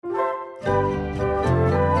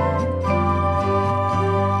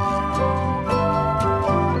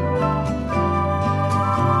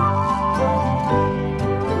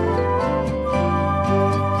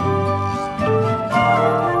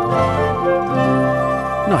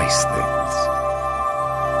Nice things.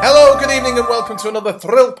 Hello, good evening, and welcome to another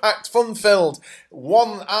thrill-packed, fun-filled,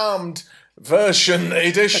 one-armed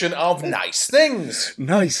edition of Nice Things.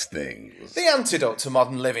 Nice things. The antidote to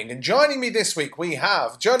modern living. And joining me this week we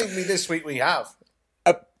have...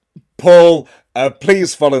 Paul,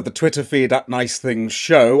 please follow the Twitter feed at Nice Things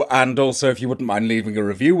Show, and also if you wouldn't mind leaving a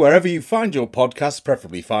review wherever you find your podcasts,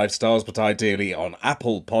 preferably 5 stars, but ideally on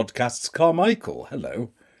Apple Podcasts. Carmichael,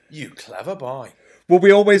 hello. You clever boy. Well,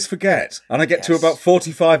 we always forget, and I get to Yes. about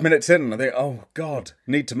 45 minutes in, and I think, oh, God,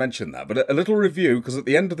 need to mention that. But a little review, because at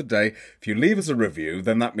the end of the day, if you leave us a review,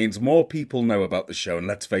 then that means more people know about the show, and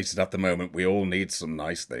let's face it, at the moment, we all need some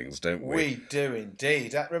nice things, don't we? We do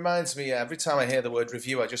indeed. That reminds me, every time I hear the word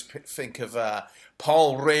review, I just think of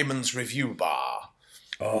Paul Raymond's Review Bar.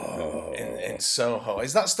 Oh. In Soho.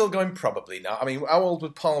 Is that still going? Probably not. I mean, how old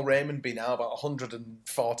would Paul Raymond be now? About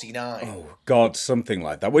 149. Oh, God, something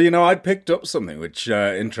like that. Well, you know, I picked up something, which,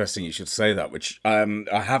 interesting you should say that, which I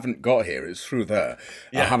haven't got here. It's through there.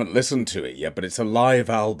 Yeah. I haven't listened to it yet, but it's a live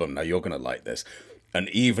album. Now, you're going to like this. An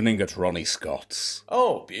Evening at Ronnie Scott's.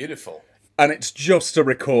 Oh, beautiful. And it's just a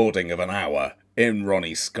recording of an hour in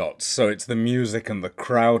Ronnie Scott's. So it's the music and the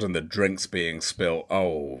crowd and the drinks being spilled.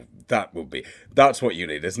 Oh, that's what you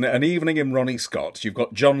need, isn't it? An evening in Ronnie Scott's. You've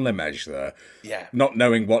got John Lemage there. Yeah. Not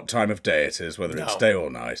knowing what time of day it is, whether it's day or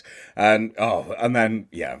night. And then,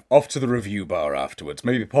 off to the review bar afterwards.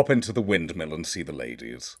 Maybe pop into the Windmill and see the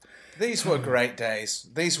ladies. These were great days.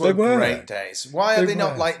 These were They were. great days. Why are they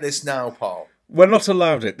not were. like this now, Paul? We're not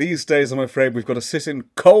allowed it. These days, I'm afraid, we've got to sit in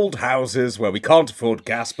cold houses where we can't afford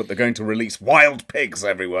gas, but they're going to release wild pigs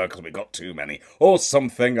everywhere because we've got too many. Or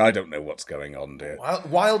something. I don't know what's going on, dear.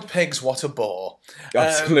 Wild pigs, what a bore.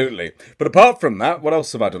 Absolutely. But apart from that, what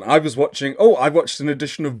else have I done? I watched an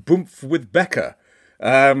edition of Boomph with Becca,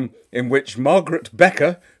 in which Margaret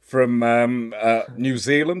Becker from New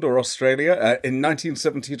Zealand or Australia in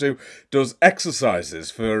 1972 does exercises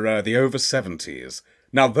for the over 70s.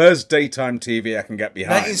 Now, there's daytime TV I can get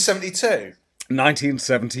behind. 1972.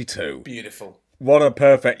 1972. Beautiful. What a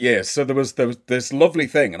perfect year. So there was this lovely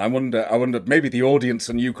thing, and I wonder maybe the audience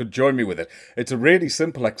and you could join me with it. It's a really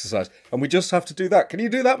simple exercise, and we just have to do that. Can you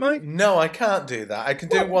do that, mate? No, I can't do that. I can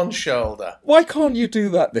do one shoulder. Why can't you do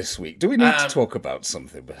that this week? Do we need to talk about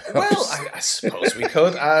something? Perhaps? Well, I suppose we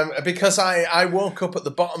could. Because I woke up at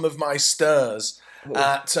the bottom of my stairs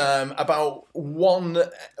at about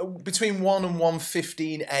between 1 and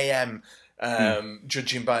 1:15 a.m.,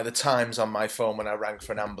 judging by the times on my phone when I rang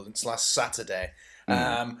for an ambulance last Saturday.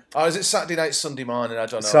 Or is it Saturday night, Sunday morning? I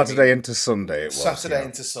don't know. Saturday into Sunday it was. Saturday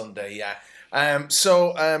into Sunday, yeah.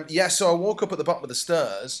 So I woke up at the bottom of the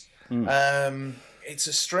stairs. It's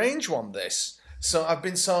a strange one, this. So I've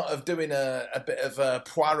been sort of doing a bit of a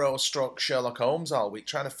Poirot stroke Sherlock Holmes all week,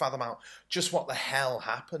 trying to fathom out just what the hell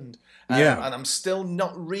happened. And I'm still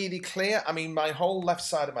not really clear. I mean, my whole left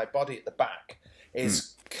side of my body at the back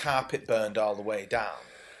is carpet burned all the way down.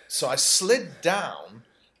 So I slid down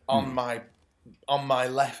on my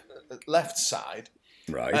left side.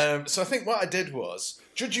 Right. So I think what I did was,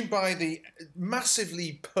 judging by the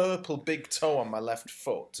massively purple big toe on my left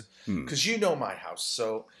foot, because you know my house,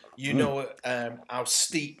 so you know how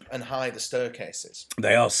steep and high the staircase is.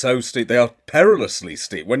 They are so steep. They are perilously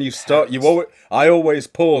steep. When you start, I always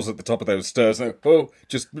pause at the top of those stairs. And,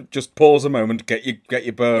 just pause a moment, get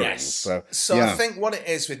your bearings. Yes. So I think what it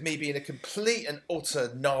is with me being a complete and utter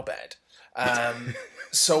knobhead.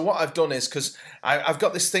 So what I've done is, because I've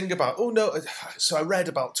got this thing about, so I read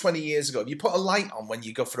about 20 years ago, if you put a light on when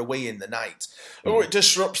you go for a wee in the night, it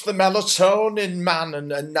disrupts the melatonin, man,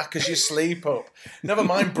 and knackers your sleep up. Never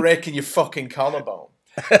mind breaking your fucking collarbone.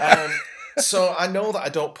 So I know that I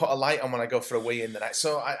don't put a light on when I go for a wee in the night.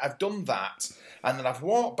 So I've done that, and then I've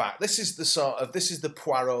walked back. This is the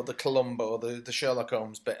Poirot, the Columbo, the Sherlock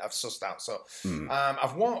Holmes bit I've sussed out. So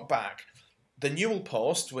I've walked back. The newel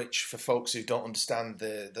post, which for folks who don't understand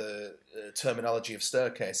the terminology of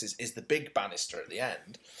staircases, is the big banister at the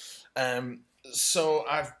end. So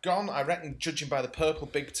I've gone, I reckon, judging by the purple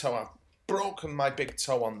big toe, I've broken my big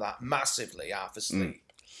toe on that massively, half asleep.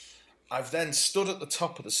 I've then stood at the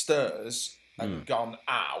top of the stairs and gone,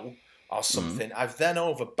 ow, or something. I've then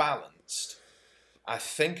overbalanced. I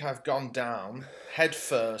think I've gone down head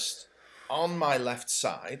first on my left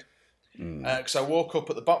side. Because I woke up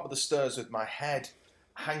at the bottom of the stairs with my head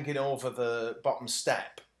hanging over the bottom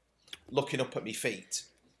step, looking up at my feet.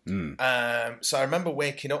 So I remember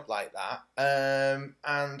waking up like that,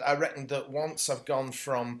 and I reckon that once I've gone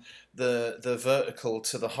from the vertical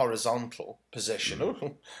to the horizontal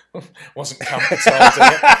position, wasn't camp at all,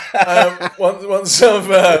 did it?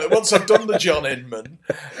 Once I've done the John Inman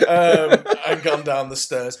and gone down the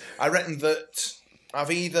stairs, I reckon that I've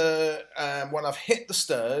either when I've hit the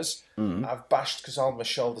stairs, I've bashed because all my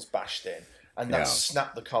shoulders bashed in. And that's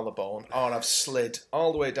snapped the collarbone, or I've slid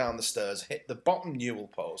all the way down the stairs, hit the bottom newel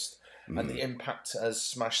post, and the impact has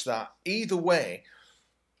smashed that. Either way,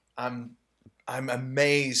 I'm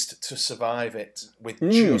amazed to survive it with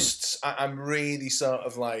I'm really sort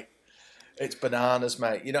of like, it's bananas,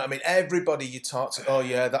 mate. You know what I mean? Everybody you talk to, oh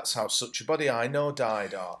yeah, that's how such a buddy I know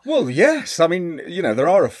died. Or Well, yes. I mean, there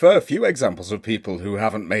are a fair few examples of people who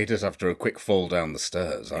haven't made it after a quick fall down the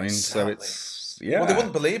stairs. I mean, so it's... Yeah. Well, they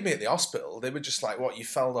wouldn't believe me at the hospital. They were just like, what, you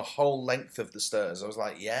fell the whole length of the stairs? I was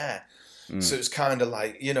like, yeah. So it's kind of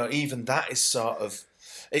like, even that is sort of,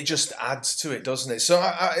 it just adds to it, doesn't it? So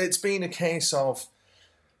it's been a case of,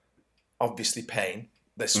 obviously, pain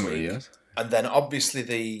this week. Yes. And then obviously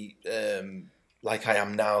the, like I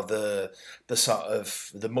am now, the sort of,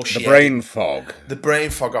 the mushy... The brain fog. The brain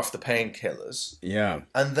fog off the painkillers. Yeah.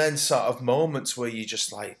 And then sort of moments where you're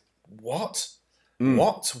just like, what?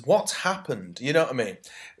 What happened? You know what I mean?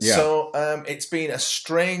 Yeah. So it's been a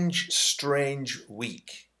strange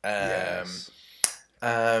week. Yes.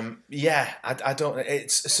 Yeah, I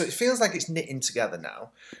don't. So it feels like it's knitting together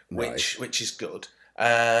now, which is good.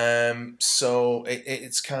 So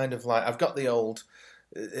it's kind of like I've got the old.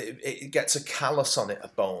 It gets a callus on it, a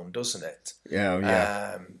bone, doesn't it?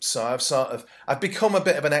 Yeah. So I've become a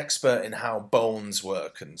bit of an expert in how bones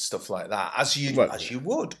work and stuff like that, as you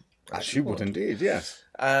would. As you would indeed, yes.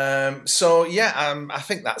 So yeah, I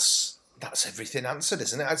think that's everything answered,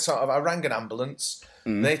 isn't it? I rang an ambulance.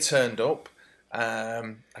 They turned up.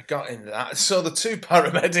 I got in that. So the two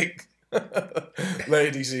paramedic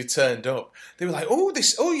ladies who turned up, they were like, "Oh,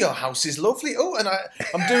 your house is lovely." Oh, and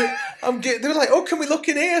they were like, "Oh, can we look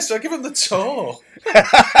in here?" So I give them the tour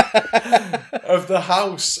of the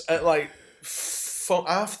house at like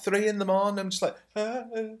 3:30 in the morning. I'm just like,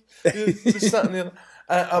 this, that, and the other.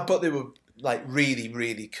 But they were like really,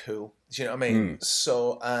 really cool. Do you know what I mean?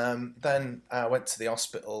 So then I went to the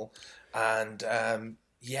hospital and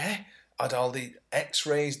had all the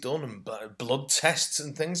x-rays done and blood tests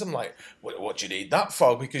and things. I'm like, what do you need that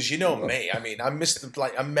for? Because you know me. I mean, I'm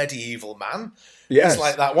a medieval man. Yes. It's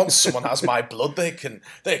like that. Once someone has my blood, they can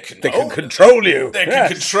control you. They can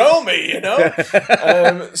control me,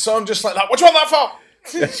 So I'm just like that. What do you want that for?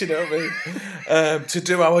 You know what I mean? To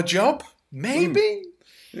do our job, maybe.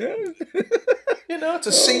 Yeah.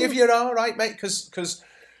 To see if you're all right, mate. Because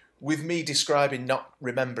with me describing not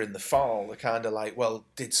remembering the fall, they're kind of like, well,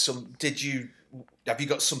 have you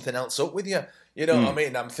got something else up with you? You know what I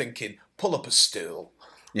mean? I'm thinking, pull up a stool.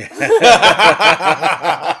 Yeah.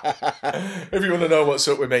 If you want to know what's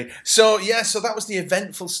up with me. So that was the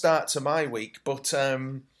eventful start to my week. But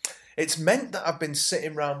it's meant that I've been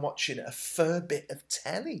sitting around watching a fair bit of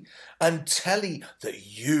telly. And telly that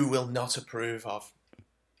you will not approve of.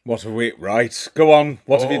 What are we... Right, go on.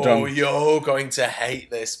 What have you done? Oh, you're going to hate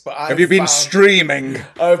this. But have you been streaming?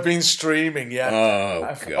 I've been streaming, yeah. Oh,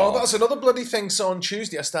 God. Oh, that's another bloody thing. So on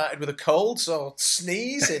Tuesday I started with a cold, so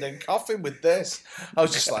sneezing and coughing with this. I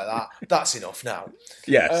was just like that. That's enough now.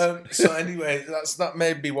 Yes. So anyway, that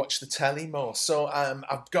made me watch the telly more. So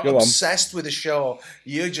I've got obsessed with a show.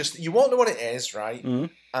 You won't know what it is, right?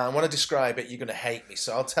 And when I describe it, you're going to hate me,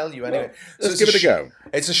 so I'll tell you anyway. Well, let's give it a go.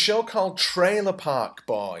 It's a show called Trailer Park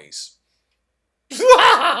Boys.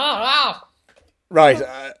 Right.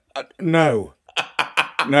 No.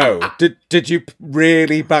 No. Did you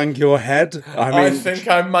really bang your head? I think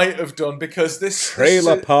I might have done, because this...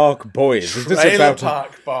 Trailer Park Boys. Is this about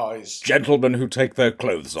Park Boys. Gentlemen who take their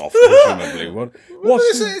clothes off, presumably. Well,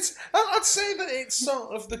 I'd say that it's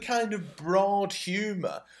sort of the kind of broad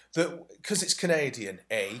humour that... Because it's Canadian,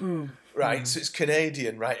 right? So it's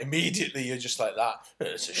Canadian, right? Immediately you're just like that.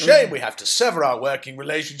 It's a shame we have to sever our working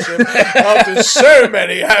relationship after so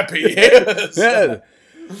many happy years. Yeah.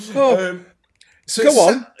 So go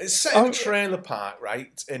on. It's set in a trailer park,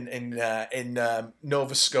 right? In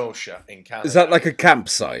Nova Scotia, in Canada. Is that like a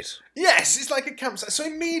campsite? Yes, it's like a campsite. So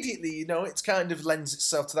immediately, it's kind of lends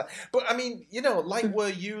itself to that. But I mean, like where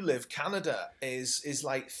you live, Canada is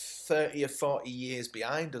like 30 or 40 years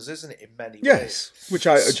behind us, isn't it? In many ways. Yes, which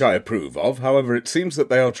I approve of. However, it seems that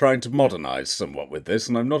they are trying to modernise somewhat with this,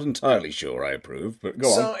 and I'm not entirely sure I approve. But go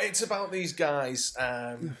on. So it's about these guys.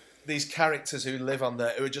 these characters who live on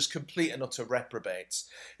there who are just complete and utter reprobates,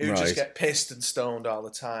 who Right. just get pissed and stoned all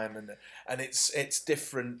the time, and it's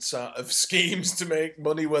different sort of schemes to make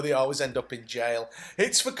money where they always end up in jail.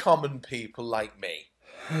 It's for common people like me.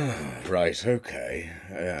 Right, okay.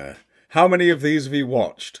 Yeah. How many of these have you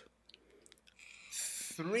watched?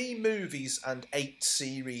 3 movies and 8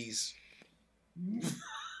 series.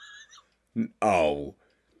 Oh.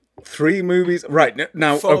 3 movies? Right,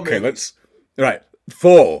 now, 4 okay, movies. Right,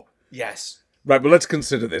 4. Yes. Right, well, let's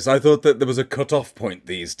consider this. I thought that there was a cut-off point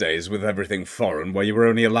these days with everything foreign where you were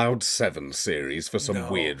only allowed 7 series for some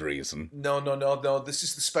weird reason. No. This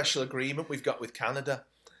is the special agreement we've got with Canada.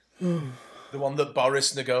 The one that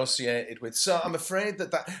Boris negotiated with. So I'm afraid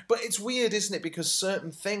that... But it's weird, isn't it? Because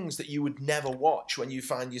certain things that you would never watch when you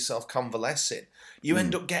find yourself convalescing, you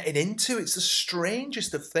end up getting into. It's the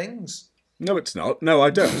strangest of things. No, it's not. No, I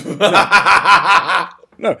don't.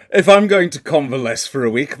 No, if I'm going to convalesce for a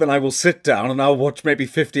week, then I will sit down and I'll watch maybe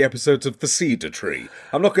 50 episodes of The Cedar Tree.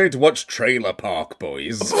 I'm not going to watch Trailer Park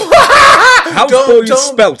Boys. How's boys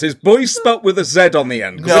spelt? Is boys spelt with a Z on the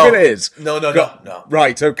end? No. If it is... No.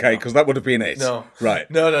 Right, okay, because that would have been it. No.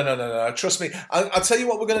 Right. No. Trust me. I'll tell you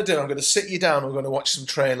what we're going to do. I'm going to sit you down and we're going to watch some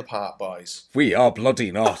Trailer Park Boys. We are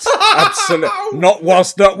bloody not. Absolutely. Not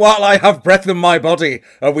while I have breath in my body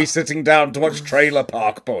are we sitting down to watch Trailer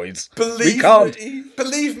Park Boys. We can't.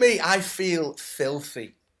 Believe me, I feel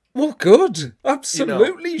filthy. Well, good.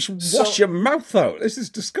 Absolutely. You should wash your mouth out. This is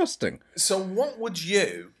disgusting. So what would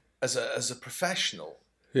you, as a professional,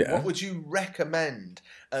 what would you recommend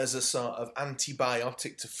as a sort of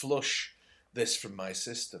antibiotic to flush this from my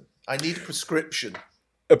system? I need a prescription.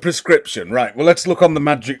 A prescription, right. Well, let's look on the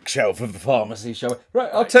magic shelf of the pharmacy, shall we? Right,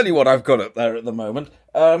 I'll tell you what I've got up there at the moment.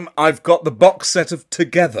 I've got the box set of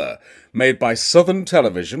Together, made by Southern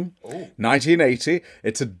Television, 1980.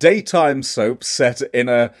 It's a daytime soap set in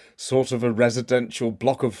a sort of a residential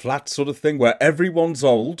block of flats sort of thing, where everyone's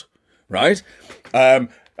old, right? And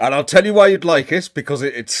I'll tell you why you'd like it, because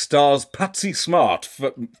it stars Patsy Smart,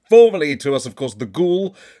 formerly to us, of course, the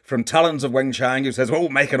ghoul from Talons of Weng Chiang, who says, "Oh,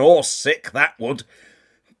 make an horse sick, that would."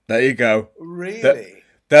 There you go. Really?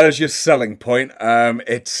 There's your selling point.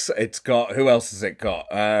 It's got... Who else has it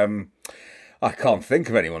got? I can't think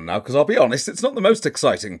of anyone now, because I'll be honest, it's not the most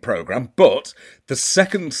exciting programme, but the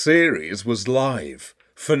second series was live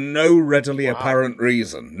for no readily apparent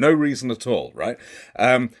reason. No reason at all, right?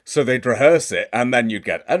 So they'd rehearse it, and then you'd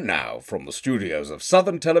get, and now, from the studios of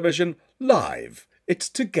Southern Television, live. It's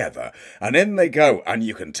Together. And in they go, and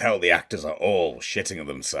you can tell the actors are all shitting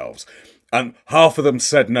themselves. And half of them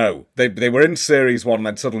said no. They were in Series 1, and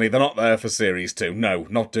then suddenly they're not there for Series 2. No,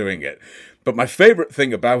 not doing it. But my favourite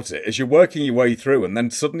thing about it is you're working your way through, and then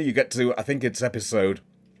suddenly you get to, I think it's episode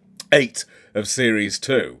 8 of Series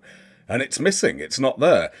 2, and it's missing. It's not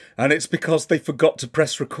there. And it's because they forgot to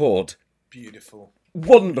press record. Beautiful.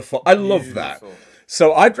 Wonderful. I love that.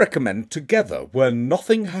 So I'd recommend Together, where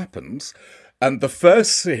nothing happens. And the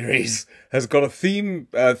first series has got a theme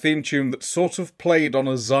tune that's sort of played on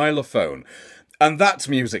a xylophone. And that's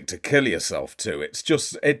music to kill yourself to.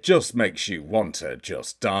 It just makes you want to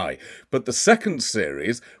just die. But the second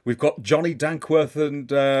series, we've got Johnny Dankworth and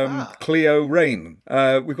Cleo Rain.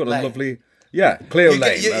 We've got a lovely... Yeah, Cleo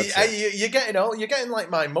Lane. You're getting like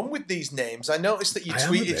my mum with these names. I noticed that you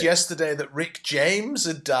tweeted yesterday that Rick James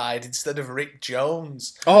had died instead of Rick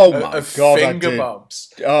Jones. Oh my God,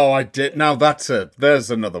 Fingerbobs. Oh, I did. Now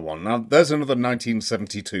there's another one. Now there's another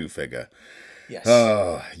 1972 figure. Yes.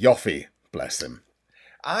 Oh, Yoffie, bless him.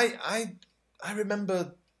 I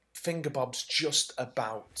remember Fingerbobs just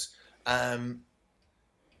about.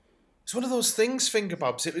 It's one of those things,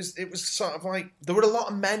 Fingerbobs. It was sort of like there were a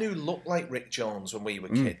lot of men who looked like Rick Jones when we were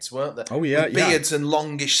kids, weren't there? Oh yeah, with beards and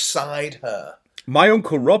longish side hair. My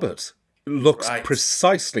Uncle Robert looks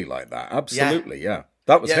precisely like that. Absolutely, yeah.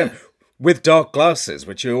 That was him with dark glasses,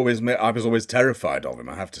 which I was always terrified of him.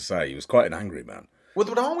 I have to say, he was quite an angry man. Well,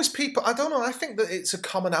 there were always people. I don't know. I think that it's a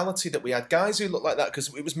commonality that we had guys who looked like that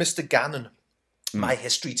because it was Mr. Gannon. My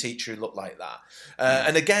history teacher who looked like that.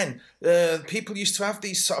 And again, people used to have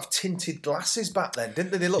these sort of tinted glasses back then,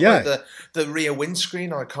 didn't they? They looked like the rear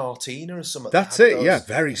windscreen or a Cortina or something. That's it, yeah.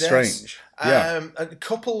 Very strange. And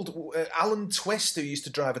coupled, Alan Twist, who used to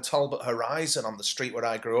drive a Talbot Horizon on the street where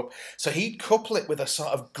I grew up, so he'd couple it with a sort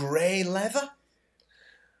of grey leather.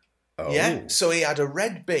 Oh. Yeah, so he had a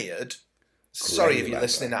red beard. Sorry if you're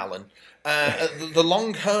listening, Alan. The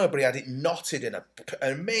long hair, but he had it knotted in an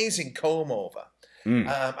amazing comb over.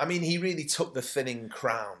 I mean, he really took the thinning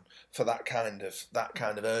crown for that kind of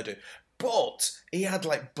hairdo. But he had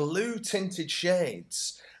like blue tinted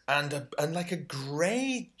shades and like a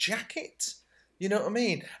grey jacket. You know what I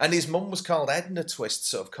mean? And his mum was called Edna Twist,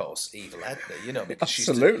 so of course, evil Edna, because she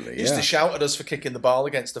Absolutely, used to shout at us for kicking the ball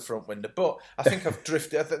against the front window. But I think I've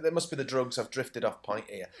drifted. I think there must be the drugs. I've drifted off point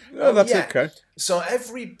here. Oh, that's okay. So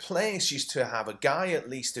every place used to have a guy at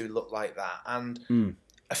least who looked like that, and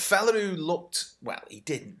a fella who looked, well, he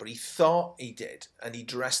didn't, but he thought he did, and he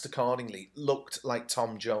dressed accordingly, looked like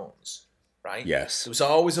Tom Jones. Right? Yes. There was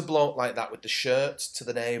always a bloke like that with the shirt to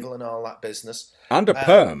the navel and all that business. And a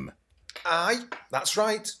perm. Aye, that's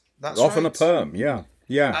right. That's Often right. a perm, yeah.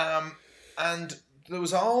 And there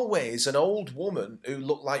was always an old woman who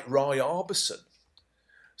looked like Roy Orbison.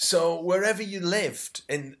 So wherever you lived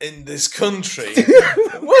in this country,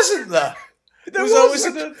 wasn't there? There was always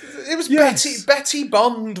it was yes. Betty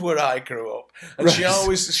Bond where I grew up, and right. she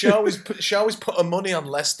always put her money on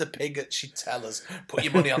Lester Piggott. She'd tell us, "Put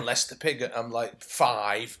your money on Lester Piggott." I'm like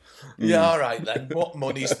 5. Yeah, all right then. What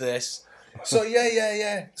money's this? So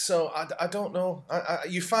yeah. So I don't know.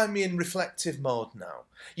 You find me in reflective mode now.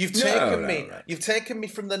 You've taken me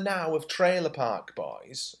from the now of Trailer Park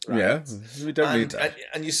Boys. Right? Yeah, we don't need that.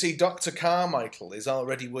 And you see, Dr. Carmichael is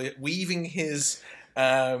already weaving his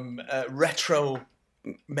retro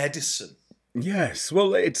medicine. Yes,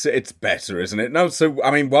 well, it's better, isn't it? No, so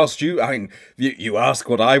I mean, you ask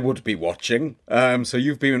what I would be watching. So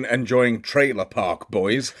you've been enjoying Trailer Park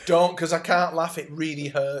Boys. Don't, because I can't laugh. It really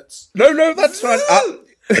hurts. No, that's fine.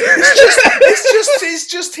 It's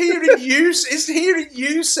just hearing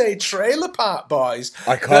you say Trailer Park Boys.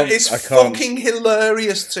 I can't. It's fucking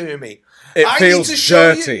hilarious to me. It feels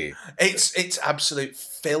dirty. It's absolute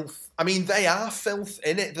filth. I mean, they are filth,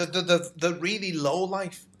 innit? The really low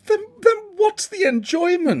life. Then what's the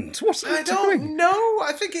enjoyment? I don't know.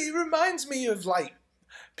 I think it reminds me of, like,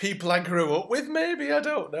 people I grew up with, maybe. I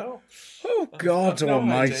don't know. Oh, God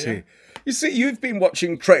almighty. Idea. You see, you've been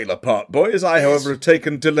watching Trailer Park Boys. I, however, have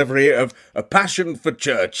taken delivery of A Passion for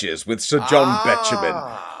Churches with Sir John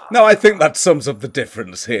Betjeman. Now, I think that sums up the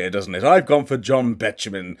difference here, doesn't it? I've gone for John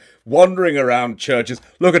Betjeman, wandering around churches.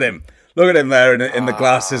 Look at him. Look at him there in the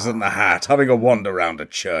glasses and the hat, having a wander around a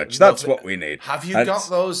church. That's what we need. Have you got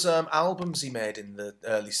those albums he made in the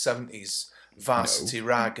early 70s? Varsity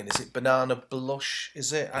Rag, and is it Banana Blush?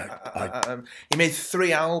 Is it? He made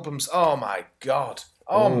 3 albums. Oh my God!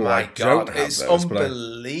 Oh my God! It's those,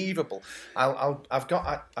 unbelievable. I've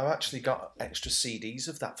actually got extra CDs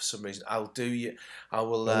of that for some reason. I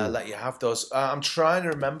will let you have those. I'm trying to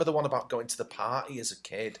remember the one about going to the party as a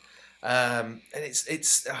kid. And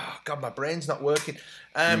it's oh God, my brain's not working.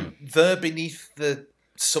 There beneath the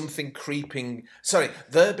something creeping. Sorry,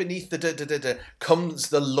 there beneath the comes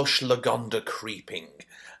the lush Lagonda creeping.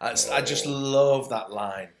 I just love that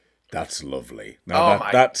line. That's lovely. Now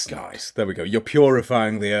that's God. Nice. There we go. You're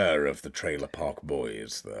purifying the air of the Trailer Park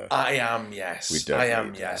Boys there. I am, yes. I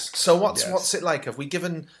am, yes. So what's it like? Have we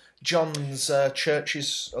given John's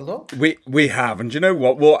churches a look? We have, and do you know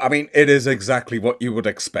what? Well, I mean, it is exactly what you would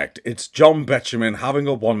expect. It's John Betjeman having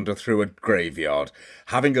a wander through a graveyard,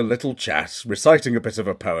 having a little chat, reciting a bit of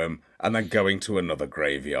a poem, and then going to another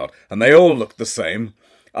graveyard. And they all look the same.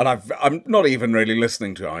 And I'm not even really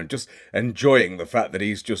listening to it. I'm just enjoying the fact that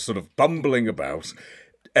he's just sort of bumbling about,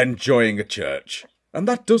 enjoying a church. And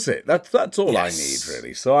that does it. That's all I need,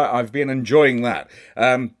 really. So I've been enjoying that.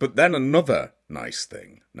 But then another nice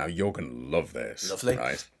thing. Now, you're going to love this. Lovely.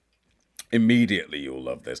 Right? Immediately you'll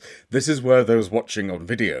love this. This is where those watching on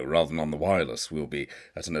video rather than on the wireless will be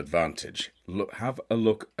at an advantage. Look, have a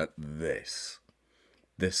look at this.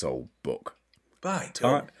 This old book.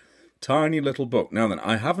 Tiny little book. Now then,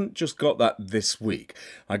 I haven't just got that this week.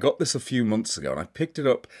 I got this a few months ago and I picked it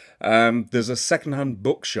up. There's a second-hand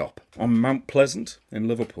bookshop on Mount Pleasant in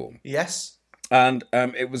Liverpool. Yes. And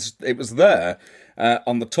it was there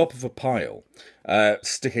on the top of a pile,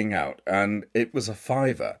 sticking out, and it was a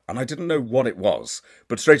 £5, and I didn't know what it was.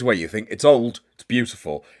 But straight away you think, it's old, it's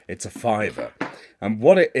beautiful, it's a £5. And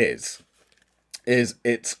what it is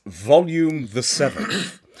it's volume the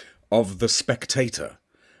 7th of The Spectator,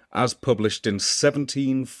 as published in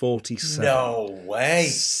 1747. No way.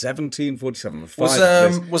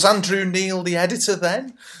 1747. Was Andrew Neil the editor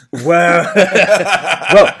then? Well,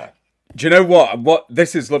 do you know what?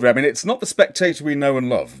 This is lovely. I mean, it's not The Spectator we know and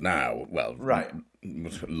love now. Well, right.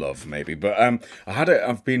 Love maybe, but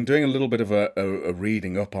I've been doing a little bit of a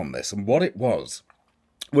reading up on this, and what it was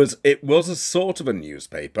a sort of a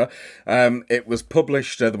newspaper. It was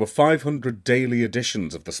published, there were 500 daily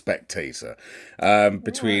editions of The Spectator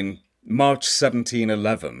between March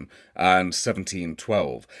 1711 and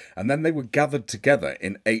 1712. And then they were gathered together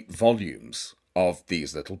in 8 volumes of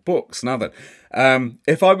these little books. Now then,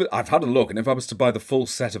 I've had a look, and if I was to buy the full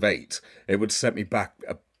set of 8, it would set me back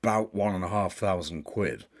about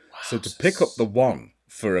 £1,500. So to pick up the one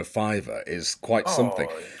for a fiver is quite something.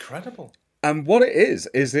 Incredible. And what it is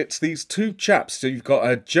it's these two chaps. So you've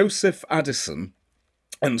got Joseph Addison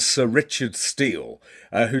and Sir Richard Steele,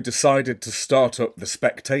 who decided to start up The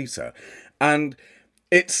Spectator. And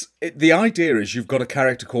the idea is you've got a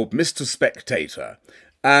character called Mr. Spectator,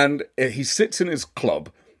 and he sits in his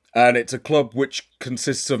club, and it's a club which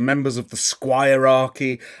consists of members of the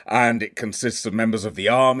squirearchy, and it consists of members of the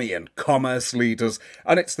army and commerce leaders,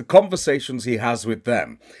 and it's the conversations he has with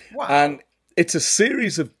them. Wow. And it's a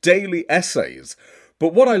series of daily essays.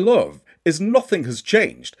 But what I love is nothing has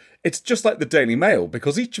changed. It's just like the Daily Mail,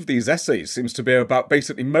 because each of these essays seems to be about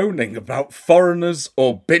basically moaning about foreigners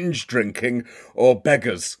or binge drinking or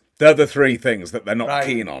beggars. They're the three things that they're not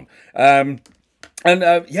keen on.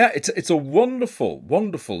 It's a wonderful,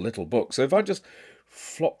 wonderful little book. So if I just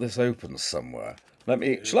flop this open somewhere,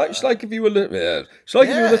 shall I give you a little? Shall I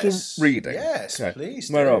give you a little reading? Yes, okay.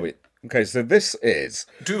 Please. Where are we? Okay, so this is...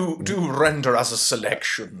 Do render as a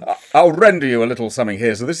selection. I'll render you a little something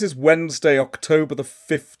here. So this is Wednesday, October the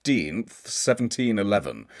 15th,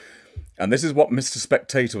 1711. And this is what Mr.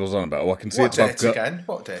 Spectator was on about. Oh, I can see What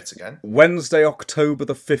date again? Wednesday, October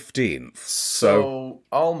the 15th. So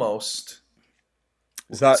almost...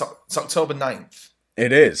 Is that... It's October 9th.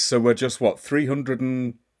 It is. So we're just,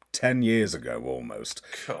 310 years ago, almost.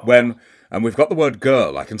 Cool. And we've got the word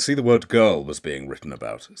girl. I can see the word girl was being written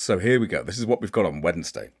about. So here we go. This is what we've got on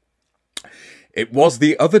Wednesday. It was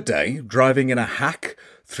the other day, driving in a hack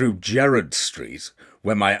through Gerrard Street,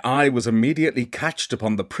 where my eye was immediately catched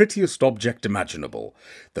upon the prettiest object imaginable,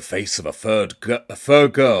 the face of a fur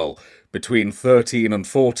girl between 13 and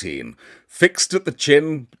 14, fixed at the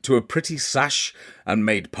chin to a pretty sash and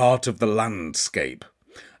made part of the landscape.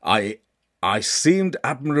 I seemed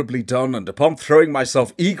admirably done, and upon throwing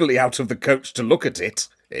myself eagerly out of the coach to look at it,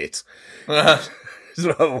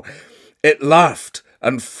 so it laughed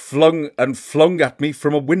and flung at me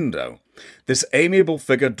from a window. This amiable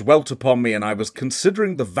figure dwelt upon me, and I was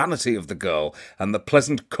considering the vanity of the girl and the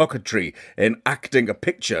pleasant coquetry in acting a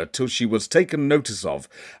picture till she was taken notice of,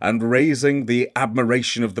 and raising the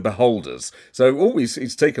admiration of the beholders. So,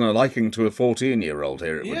 he's taken a liking to a 14-year-old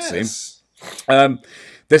here, it would seem.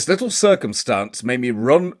 This little circumstance made me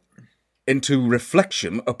run into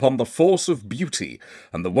reflection upon the force of beauty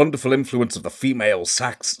and the wonderful influence of the female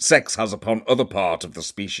sex has upon other part of the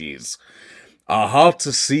species. Our hearts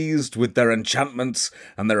are seized with their enchantments,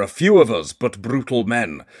 and there are few of us but brutal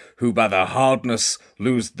men, who by their hardness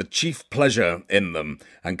lose the chief pleasure in them,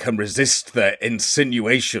 and can resist their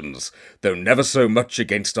insinuations, though never so much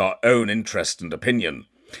against our own interest and opinion.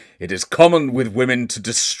 It is common with women to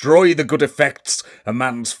destroy the good effects a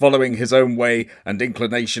man's following his own way and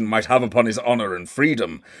inclination might have upon his honour and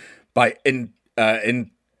freedom, by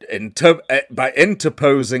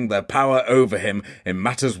interposing their power over him in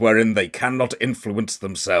matters wherein they cannot influence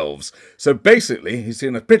themselves. So basically, he's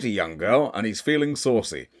seen a pretty young girl and he's feeling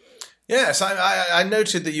saucy. Yes, I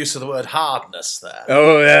noted the use of the word hardness there.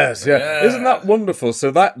 Oh yes, yeah. Isn't that wonderful?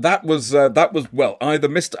 So that was either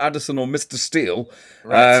Mr. Addison or Mr. Steele,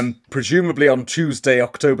 presumably on Tuesday,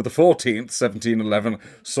 October the 14th, 1711,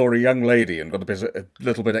 saw a young lady and got a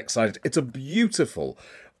little bit excited. It's a beautiful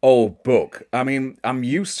old book. I mean, I'm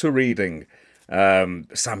used to reading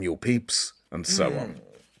Samuel Pepys and so on.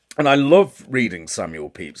 And I love reading Samuel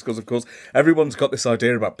Pepys because, of course, everyone's got this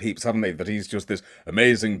idea about Pepys, haven't they? That he's just this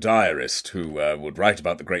amazing diarist who would write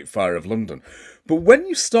about the Great Fire of London. But when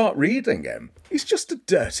you start reading him, he's just a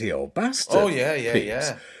dirty old bastard. Oh,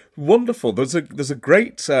 yeah. Wonderful. There's a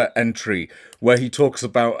great entry where he talks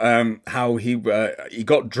about how he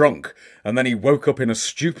got drunk and then he woke up in a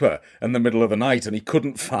stupor in the middle of the night and he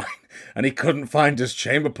couldn't find his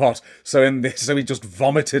chamber pot. So he just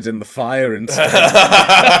vomited in the fire instead.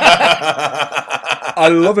 I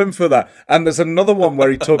love him for that. And there's another one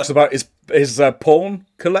where he talks about his porn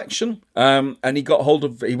collection. And he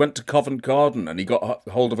went to Covent Garden and he got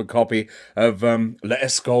hold of a copy of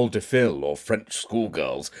L'Escole de Filles, or French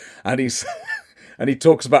Schoolgirls. And he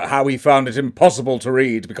talks about how he found it impossible to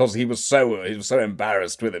read because he was so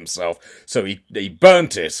embarrassed with himself. So he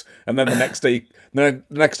burnt it. And then the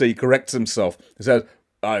next day he corrects himself. He says,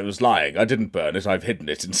 I was lying. I didn't burn it. I've hidden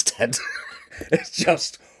it instead. It's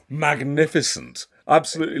just magnificent.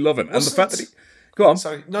 Absolutely love him. And the fact that he... Go on.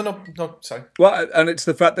 Sorry. No, sorry. Well, and it's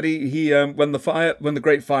the fact that he when the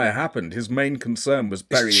Great Fire happened, his main concern was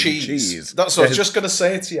burying cheese. That's what I was just going to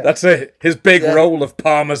say to you. That's it. His big roll of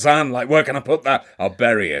Parmesan, like, where can I put that? I'll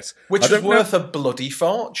bury it. Which is worth a bloody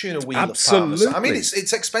fortune, a wheel of Parmesan. I mean,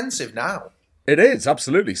 it's expensive now. It is,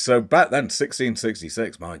 absolutely. So back then,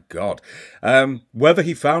 1666, my God. Whether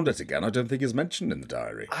he found it again, I don't think is mentioned in the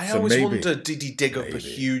diary. I So always maybe, wondered, did he dig up a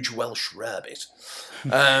huge Welsh rabbit?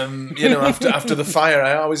 After the fire,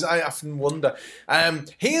 I often wonder.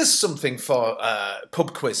 Here's something for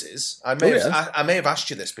pub quizzes. I may have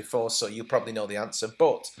asked you this before, so you probably know the answer.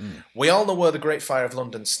 But we all know where the Great Fire of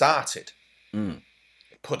London started.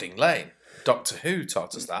 Pudding Lane. Doctor Who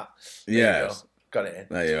taught us that. Yes. Got it in.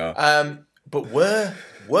 There you are. But where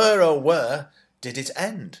did it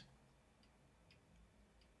end?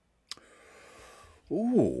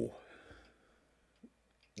 Ooh.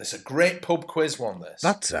 It's a great pub quiz one, this.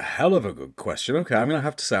 That's a hell of a good question. Okay, I'm going to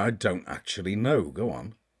have to say I don't actually know. Go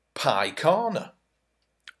on. Pie Corner.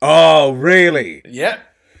 Oh, really? Yep.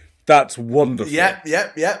 That's wonderful. Yep.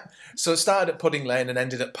 So it started at Pudding Lane and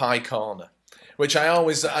ended at Pie Corner, which I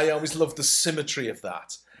always love the symmetry of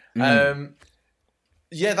that.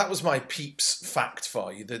 Yeah, that was my peeps fact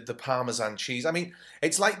for you, the Parmesan cheese. I mean,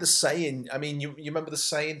 it's like the saying, you remember the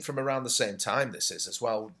saying from around the same time this is as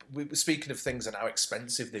well. We were speaking of things and how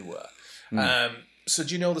expensive they were. So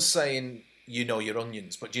do you know the saying, you know your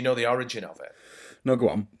onions, but do you know the origin of it? No, go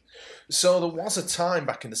on. So there was a time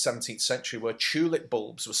back in the 17th century where tulip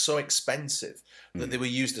bulbs were so expensive that they were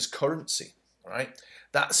used as currency, right?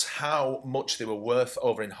 That's how much they were worth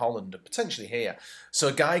over in Holland and potentially here. So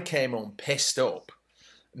a guy came home pissed up,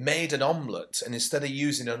 made an omelette, and instead of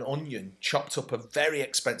using an onion, chopped up a very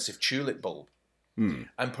expensive tulip bulb and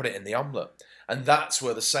put it in the omelette. And that's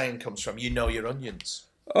where the saying comes from, you know your onions.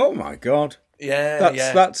 Oh, my God.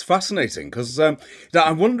 That's fascinating, because I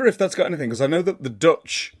wonder if that's got anything, because I know that the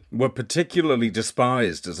Dutch were particularly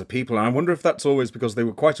despised as a people, and I wonder if that's always because they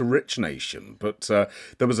were quite a rich nation, but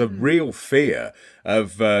there was a real fear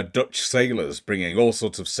of Dutch sailors bringing all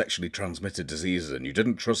sorts of sexually transmitted diseases, and you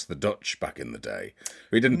didn't trust the Dutch back in the day.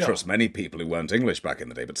 We didn't trust many people who weren't English back in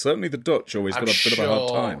the day, but certainly the Dutch always got a bit of a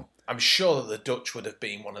hard time. I'm sure that the Dutch would have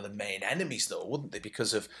been one of the main enemies, though, wouldn't they?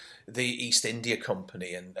 Because of the East India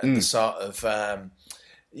Company and the sort of, our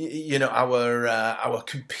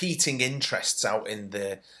competing interests out in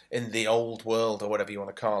the old world, or whatever you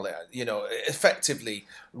want to call it. You know, effectively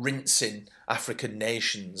rinsing African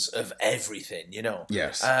nations of everything. You know.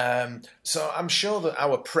 Yes. So I'm sure that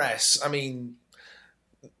our press,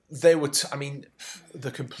 they were,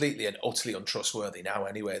 they're completely and utterly untrustworthy now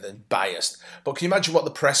anyway, they're biased. But can you imagine what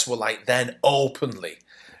the press were like then, openly?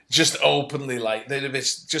 Just openly, like, they'd have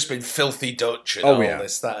just been filthy Dutch and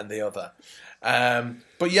this, that and the other.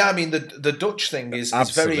 But yeah, the Dutch thing is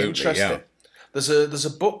very interesting. Yeah. There's a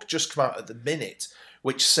book just come out at the minute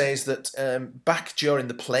which says that back during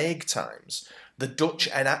the plague times, the Dutch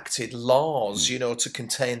enacted laws, to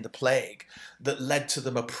contain the plague that led to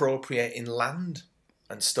them appropriating land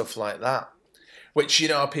and stuff like that. Which,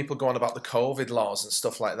 people go on about the COVID laws and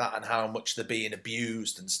stuff like that and how much they're being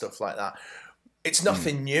abused and stuff like that. It's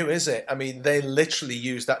nothing new, is it? They literally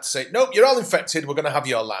use that to say, nope, you're all infected, we're going to have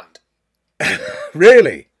your land.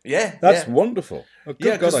 Really? Yeah. That's wonderful. Oh,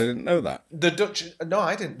 good God, I didn't know that. The Dutch... No,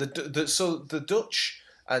 I didn't. So the Dutch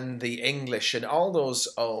and the English and all those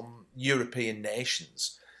European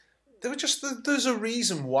nations, they were just... There's a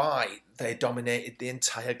reason why they dominated the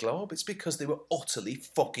entire globe. It's because they were utterly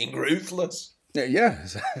fucking ruthless. Yeah.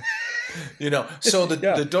 So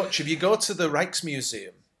the Dutch, if you go to the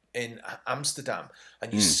Rijksmuseum in Amsterdam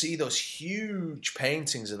and you see those huge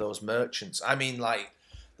paintings of those merchants,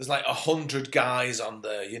 there's like 100 guys on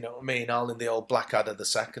there, all in the old Blackadder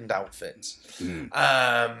II outfits.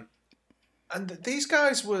 And these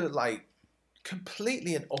guys were like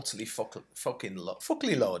completely and utterly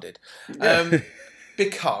fuckily loaded.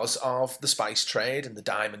 Because of the spice trade and the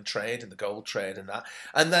diamond trade and the gold trade and that.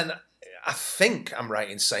 And then I think I'm right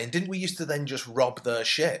in saying, didn't we used to then just rob their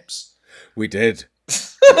ships? We did.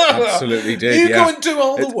 Absolutely did. You go and do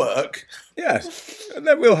all the work. Yes, and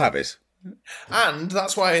then we'll have it. And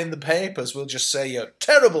that's why in the papers we'll just say you're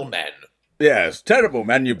terrible men. Yes, terrible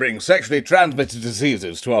men. You bring sexually transmitted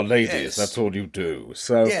diseases to our ladies. Yes. That's all you do.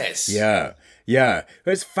 So, yes. Yeah.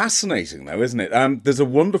 It's fascinating, though, isn't it? There's a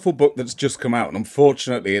wonderful book that's just come out, and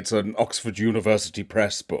unfortunately it's an Oxford University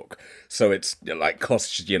Press book. So it's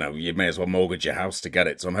costs, you may as well mortgage your house to get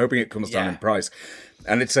it. So I'm hoping it comes down in price.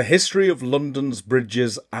 And it's a history of London's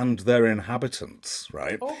bridges and their inhabitants,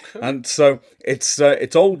 right? Oh, cool. And so it's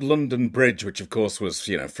Old London Bridge, which of course was,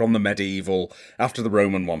 from the medieval, after the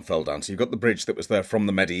Roman one fell down. So you've got the bridge that was there from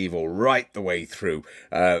the medieval right the way through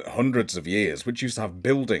hundreds of years, which used to have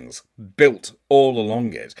buildings built all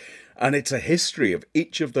along it. And it's a history of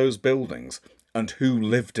each of those buildings and who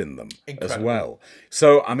lived in them as Incredible. well.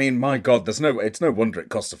 So, I mean, my God, it's no wonder it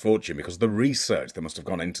costs a fortune because the research that must have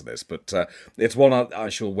gone into this. But it's one I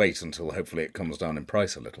shall wait until hopefully it comes down in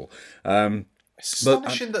price a little. It's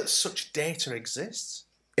astonishing that such data exists.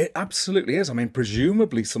 It absolutely is. I mean,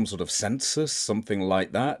 presumably some sort of census, something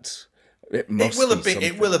like that. It must It will be have been.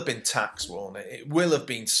 something. It will have been tax, won't it? It will have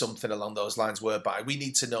been something along those lines. Whereby we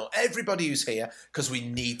need to know everybody who's here because we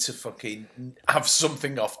need to fucking have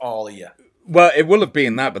something off all of you. Well, it will have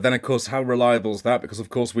been that, but then, of course, how reliable is that? Because, of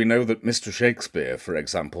course, we know that Mr. Shakespeare, for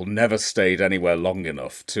example, never stayed anywhere long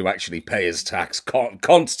enough to actually pay his tax,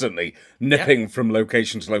 constantly nipping from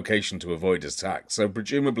location to location to avoid his tax. So,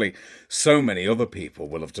 presumably, so many other people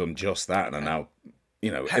will have done just that and are now,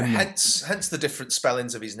 Hence the different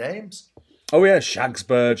spellings of his names. Oh, yeah,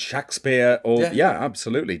 Shagsbird, Shakespeare, or... Yeah. Yeah,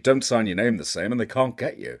 absolutely. Don't sign your name the same and they can't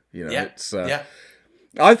get you. Yeah, It's... yeah.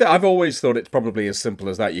 I've always thought it's probably as simple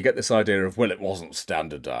as that. You get this idea of, well, it wasn't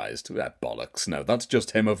standardised. Bollocks. No, that's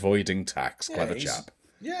just him avoiding tax. Clever chap.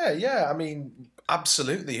 Yeah. I mean,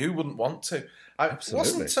 absolutely. Who wouldn't want to?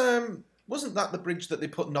 Absolutely. Wasn't that the bridge that they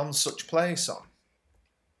put Nonsuch Place on?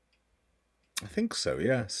 I think so,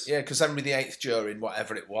 yes. Yeah, because Henry VIII, during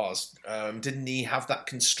whatever it was, didn't he have that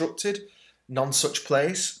constructed? Nonsuch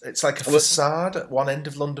Place. It's like a facade at one end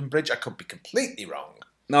of London Bridge. I could be completely wrong.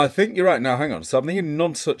 No, I think you're right. Now, hang on. So I'm thinking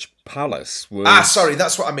Nonsuch Palace was... Sorry,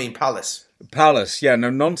 that's what I mean, Palace. Palace, yeah. No,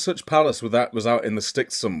 Nonsuch Palace was out in the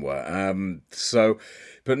sticks somewhere.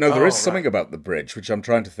 But no, there is something about the bridge, which I'm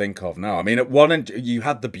trying to think of now. I mean, at one end, you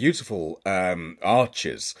had the beautiful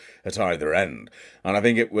arches at either end. And I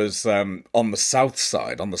think it was on the south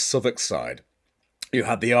side, on the Southwark side, you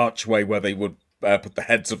had the archway where they would put the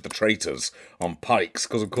heads of the traitors on pikes,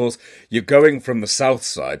 because of course you're going from the south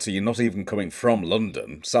side, so you're not even coming from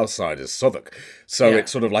London. South side is Southwark, so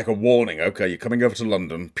It's sort of like a warning. Okay, you're coming over to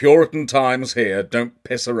London. Puritan times here. Don't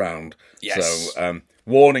piss around. Yes. So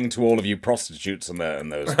warning to all of you prostitutes and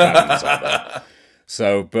those bands out there.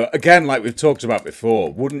 So, but again, like we've talked about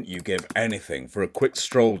before, wouldn't you give anything for a quick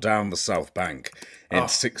stroll down the South Bank in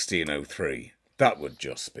 1603? That would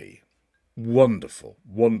just be wonderful,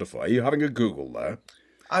 wonderful. Are you having a Google there?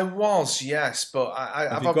 I was, yes, but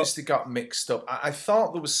I've obviously got mixed up. I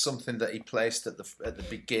thought there was something that he placed at the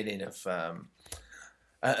beginning of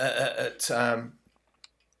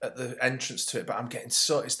at the entrance to it, but I'm getting it's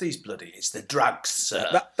the drags,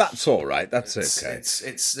 sir. That's all right. That's okay.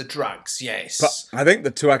 It's the drags, yes. But I think the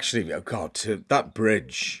two actually, to that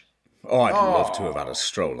bridge. Oh, I'd love to have had a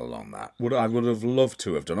stroll along that. I would have loved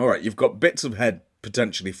to have done. All right, you've got bits of head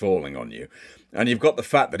potentially falling on you, and you've got the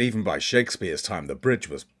fact that even by Shakespeare's time the bridge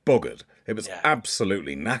was buggered. It was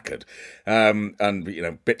absolutely knackered, and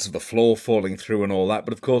bits of the floor falling through and all that.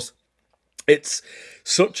 But of course, it's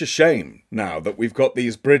such a shame now that we've got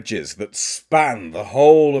these bridges that span the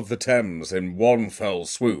whole of the Thames in one fell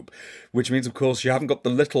swoop, which means of course you haven't got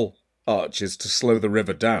the little arches to slow the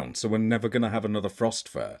river down, so we're never going to have another frost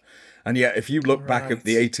fair. And yet if you look back at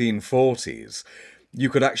the 1840s, you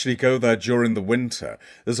could actually go there during the winter.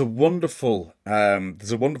 There's a wonderful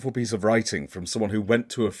piece of writing from someone who went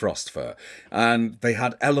to a frost fair, and they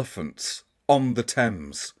had elephants on the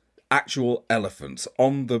Thames, actual elephants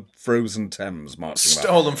on the frozen Thames marching about.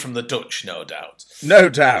 Stolen from the Dutch, no doubt. No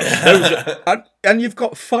doubt. And you've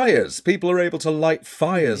got fires. People are able to light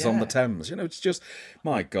fires on the Thames. It's just,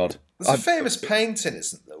 my God. There's a famous painting,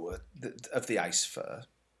 isn't there, of the ice fair?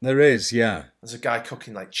 There is, yeah. There's a guy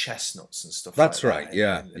cooking like chestnuts and stuff. That's like right.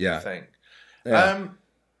 that in the thing. Yeah.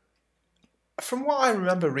 From what I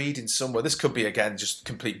remember reading somewhere, this could be again just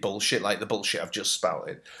complete bullshit, like the bullshit I've just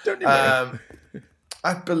spouted. Don't you know?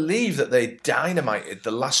 I believe that they dynamited the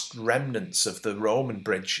last remnants of the Roman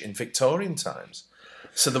bridge in Victorian times,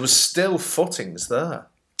 so there was still footings there.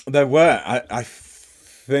 There were. I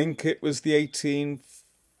think it was the 1840s,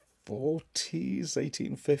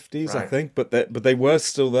 1850s, right. I think, but they were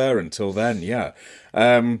still there until then, yeah.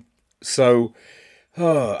 It's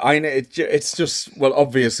just, well,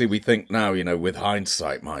 obviously we think now, with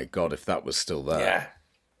hindsight, my God, if that was still there.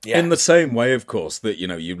 Yeah. In the same way, of course, that, you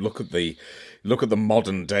look at the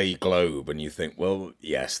modern day globe and you think, well,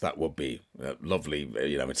 yes, that would be lovely.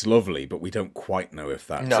 It's lovely, but we don't quite know if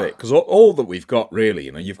that's it. Because all that we've got really,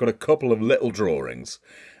 you've got a couple of little drawings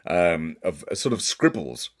of sort of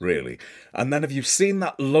scribbles, really. And then have you seen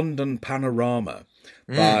that London panorama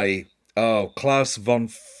by Klaus von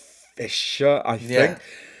Fischer, I think? Yeah.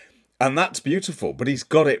 And that's beautiful, but he's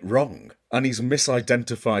got it wrong. And he's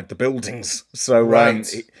misidentified the buildings. So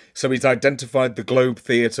he's identified the Globe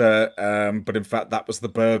Theatre, but in fact that was the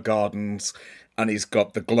Burr Gardens, and he's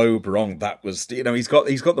got the Globe wrong. That was, he's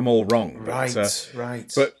got them all wrong. Right.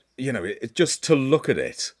 But just to look at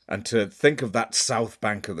it and to think of that south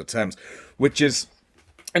bank of the Thames, which is,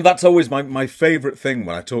 and that's always my favourite thing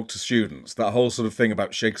when I talk to students, that whole sort of thing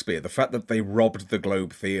about Shakespeare, the fact that they robbed the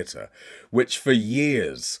Globe Theatre, which for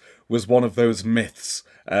years was one of those myths,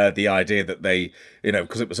 the idea that they,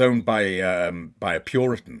 because it was owned by a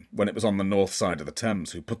Puritan when it was on the north side of the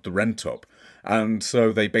Thames, who put the rent up. And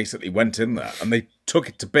so they basically went in there and they took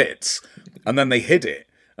it to bits and then they hid it.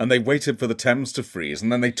 And they waited for the Thames to freeze,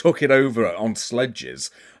 and then they took it over on sledges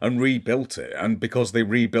and rebuilt it. And because they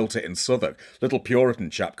rebuilt it in Southwark, little Puritan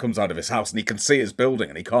chap comes out of his house and he can see his building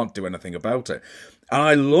and he can't do anything about it. And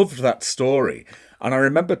I loved that story. And I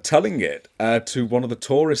remember telling it to one of the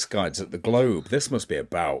tourist guides at the Globe. This must be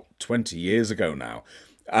about 20 years ago now.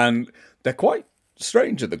 And they're quite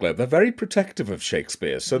strange at the Globe. They're very protective of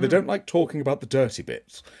Shakespeare, so they don't like talking about the dirty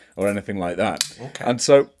bits or anything like that. Okay. And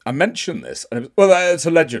so I mentioned this, and it's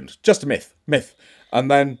a legend, just a myth.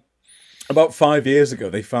 And then about 5 years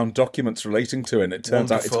ago, they found documents relating to it, and it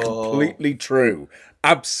turns out it's completely true,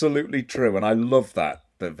 absolutely true. And I love that.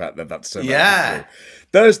 The fact that that's so true.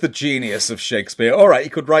 There's the genius of Shakespeare. All right, he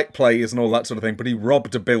could write plays and all that sort of thing, but he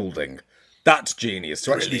robbed a building. That's genius.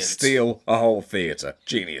 To actually steal a whole theatre.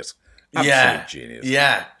 Genius. Absolute genius.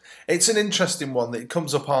 Yeah. It's an interesting one that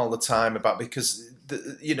comes up all the time about, because,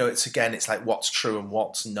 it's like what's true and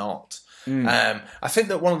what's not. I think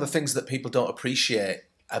that one of the things that people don't appreciate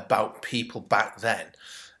about people back then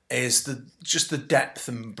is just the depth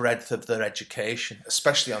and breadth of their education,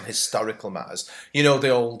 especially on historical matters. It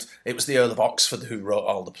was the Earl of Oxford who wrote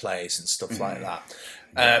all the plays and stuff like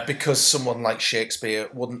that. Because someone like Shakespeare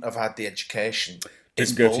wouldn't have had the education.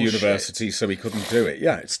 Didn't go to university, so he couldn't do it.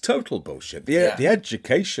 Yeah, it's total bullshit. The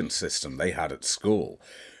education system they had at school,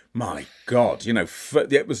 my God,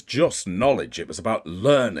 it was just knowledge. It was about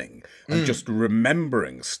learning and just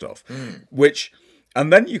remembering stuff,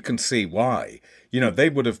 and then you can see why. They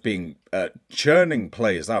would have been churning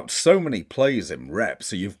plays out, so many plays in rep.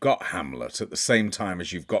 So you've got Hamlet at the same time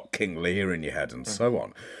as you've got King Lear in your head and so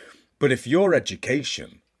on. But if your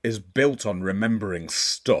education is built on remembering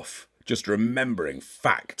stuff, just remembering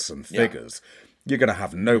facts and figures, you're going to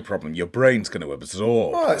have no problem. Your brain's going to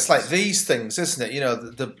absorb. Well, it's like these things, isn't it?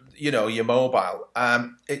 Your mobile.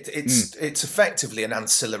 It's effectively an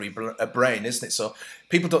ancillary brain, isn't it? So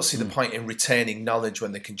people don't see the point in retaining knowledge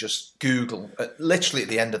when they can just Google, literally at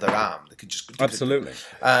the end of their arm. They can just absolutely.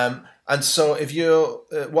 And so if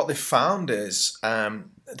what they found is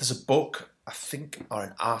there's a book, I think, or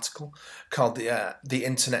an article called "The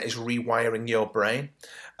Internet is Rewiring Your Brain,"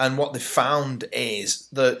 and what they found is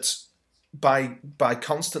that by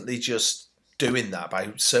constantly just doing that,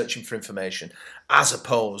 by searching for information, as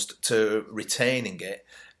opposed to retaining it,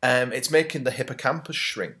 it's making the hippocampus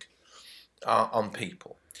shrink on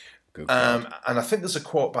people. And I think there's a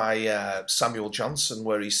quote by Samuel Johnson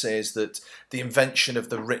where he says that the invention of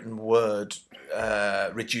the written word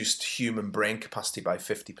reduced human brain capacity by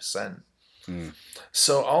 50%.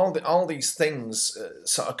 So all these things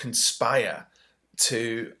sort of conspire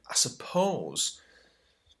to, I suppose,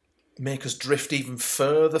 make us drift even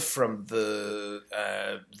further from the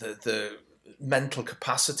mental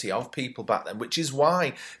capacity of people back then, which is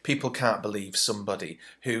why people can't believe somebody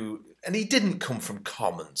who, and he didn't come from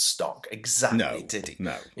common stock exactly, did he?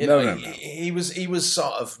 No. He was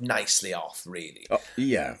sort of nicely off, really. Oh,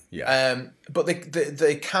 yeah. But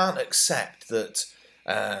they can't accept that.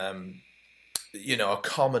 A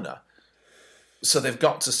commoner. So they've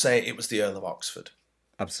got to say it was the Earl of Oxford.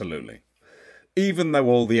 Absolutely. Even though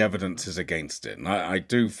all the evidence is against it. And I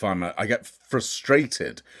do find I get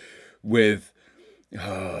frustrated with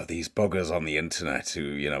these buggers on the internet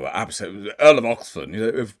who, are absolutely Earl of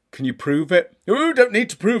Oxford. Can you prove it? Oh, don't need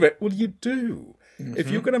to prove it. Well, you do. Mm-hmm. If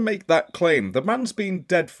you're going to make that claim, the man's been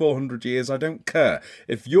dead 400 years, I don't care.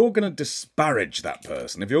 If you're going to disparage that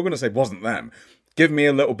person, if you're going to say it wasn't them, give me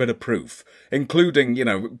a little bit of proof, including,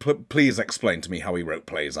 please explain to me how he wrote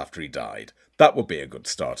plays after he died. That would be a good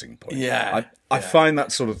starting point. Yeah. I find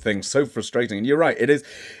that sort of thing so frustrating. And you're right,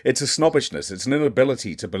 it's a snobbishness. It's an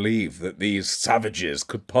inability to believe that these savages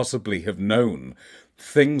could possibly have known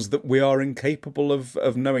things that we are incapable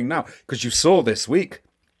of knowing now. Because you saw this week,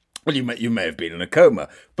 well, you may have been in a coma,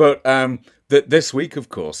 but this week, of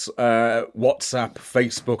course, WhatsApp,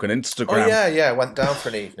 Facebook, and Instagram. Oh, yeah, went down for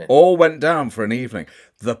an evening. All went down for an evening.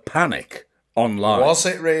 The panic online. Was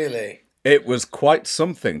it really? It was quite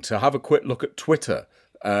something to have a quick look at Twitter,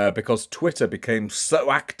 because Twitter became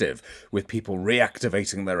so active with people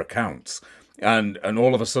reactivating their accounts. And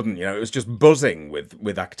all of a sudden, it was just buzzing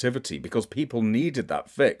with activity because people needed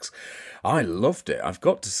that fix. I loved it, I've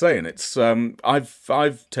got to say, and it's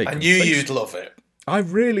I've taken. I knew you'd love it. I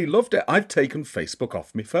really loved it. I've taken Facebook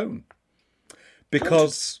off my phone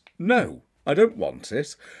because no, I don't want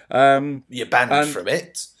it. You're banned and from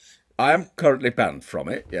it. I am currently banned from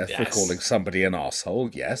it. Yes, for Yes. calling somebody an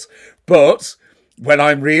arsehole. Yes, but when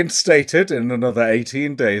I'm reinstated in another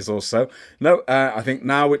 18 days or so, no, I think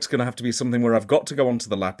now it's going to have to be something where I've got to go onto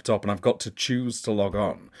the laptop and I've got to choose to log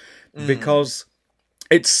on because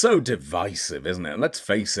it's so divisive, isn't it? And let's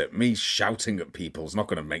face it, me shouting at people is not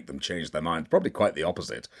going to make them change their mind. Probably quite the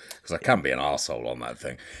opposite, because I can be an arsehole on that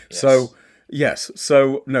thing. Yes. So, yes,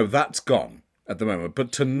 so no, that's gone at the moment.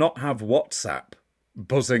 But to not have WhatsApp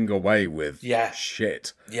buzzing away with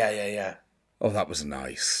shit, Yeah. oh, that was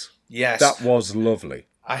nice. Yes. That was lovely.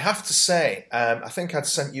 I have to say, I think I'd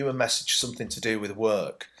sent you a message, something to do with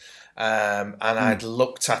work, and I'd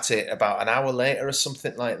looked at it about an hour later or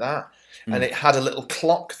something like that, and it had a little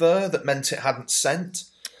clock there that meant it hadn't sent.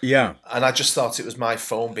 Yeah. And I just thought it was my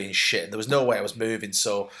phone being shit, and there was no way I was moving,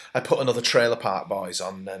 so I put another Trailer Park Boys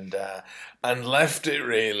on and left it,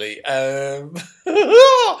 really. I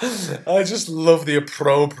just love the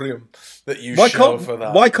opprobrium that you show for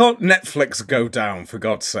that. Why can't Netflix go down, for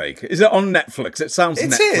God's sake? Is it on Netflix? It sounds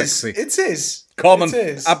Netflixy. It is. Common. It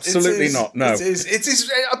is. Absolutely It is. not, no. It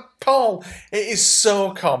is. Paul, it is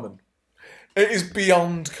so common. It is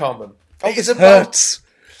beyond common. It is about... Hurts.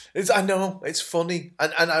 I know, it's funny.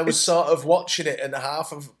 And I was sort of watching it, and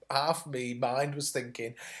half me mind was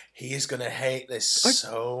thinking, he is going to hate this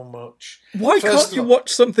so much. Why can't you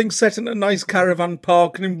watch something set in a nice caravan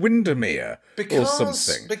park in Windermere or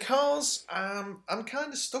something? Because I'm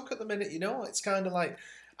kind of stuck at the minute, you know. It's kind of like,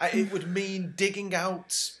 it would mean digging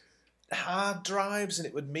out hard drives, and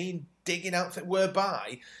it would mean digging out things,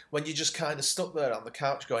 whereby when you're just kind of stuck there on the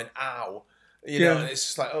couch going, ow, you know, and it's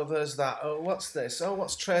just like, oh, there's that. Oh, what's this? Oh,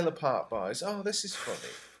 what's Trailer Park Boys? Oh, this is funny.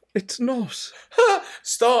 It's not.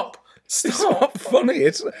 Stop. It's not funny.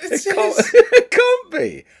 It can't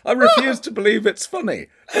be. I refuse to believe it's funny.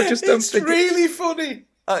 I just don't think it's really funny,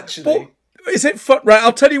 actually. But is it fun? Right,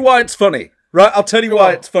 I'll tell you why it's funny. Right, I'll tell you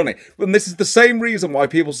why it's funny. And this is the same reason why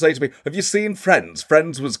people say to me, have you seen Friends?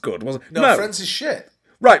 Friends was good, wasn't it? No, Friends is shit.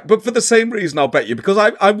 Right, but for the same reason, I'll bet you, because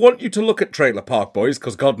I want you to look at Trailer Park Boys,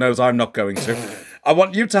 because God knows I'm not going to. I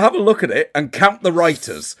want you to have a look at it and count the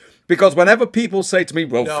writers, because whenever people say to me,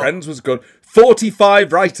 well, Friends was good,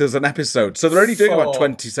 45 writers an episode, so they're only doing about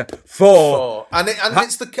 27. Four. And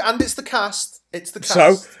it's the cast. It's the cast.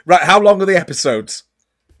 So, right, how long are the episodes?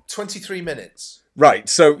 23 minutes. Right,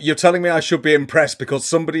 so you're telling me I should be impressed because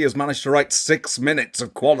somebody has managed to write 6 minutes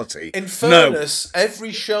of quality? In fairness,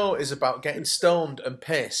 every show is about getting stoned and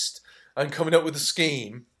pissed and coming up with a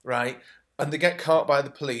scheme, right? And they get caught by the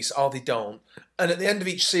police, or they don't. And at the end of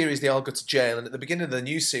each series, they all go to jail. And at the beginning of the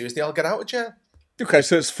new series, they all get out of jail. Okay,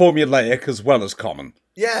 so it's formulaic as well as common.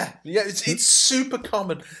 Yeah, it's super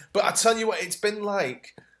common. But I tell you what, it's been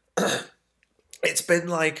like... it's been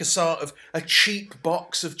like a sort of a cheap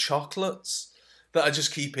box of chocolates that I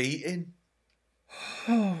just keep eating.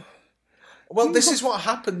 Well, this is what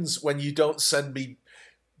happens when you don't send me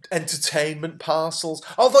entertainment parcels.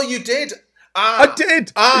 Although you did. I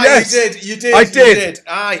did. Yes. You did. I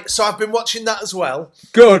did. So I've been watching that as well.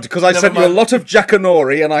 Good, because I sent you a lot of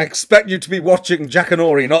Jackanory, and I expect you to be watching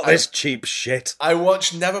Jackanory, not this cheap shit. I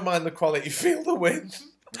watched Never Mind the Quality, Feel the Wind.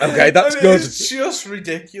 Okay, that's good. It's just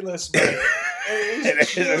ridiculous, mate. It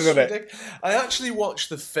is just ridiculous. I actually watched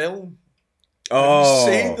the film. Oh.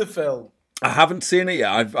 Have you seen the film? I haven't seen it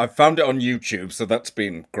yet. I've found it on YouTube, so that's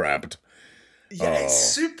been grabbed. Yeah, it's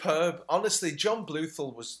superb. Honestly, John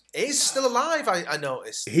Bluthal is still alive, I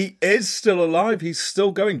noticed. He is still alive. He's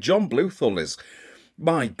still going. John Bluthal is...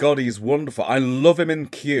 My God, he's wonderful. I love him in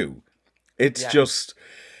Q. It's just...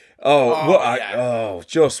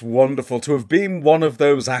 just wonderful. To have been one of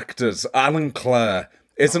those actors. Alan Clare.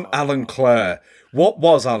 Isn't Alan Clare? What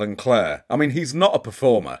was Alan Clare? I mean, he's not a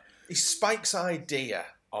performer. He's Spike's idea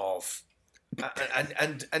of...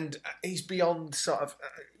 and he's beyond sort of...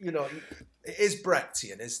 it is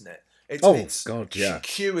Brechtian, isn't it? It's God, yeah.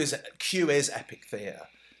 Q is epic theatre.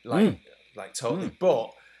 Like totally.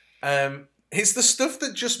 But it's the stuff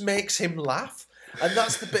that just makes him laugh. And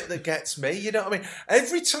that's the bit that gets me, you know what I mean?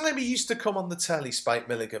 Every time he used to come on the telly, Spike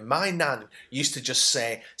Milligan, my nan used to just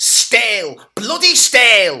say, stale, bloody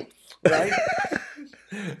stale, right?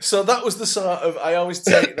 So that was the sort of, I always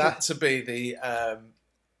take that to be the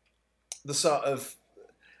sort of,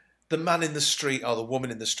 the man in the street or the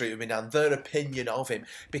woman in the street with me nan, their opinion of him,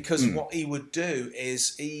 because what he would do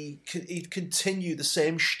is he'd continue the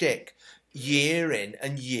same shtick year in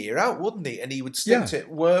and year out, wouldn't he? And he would stick to it,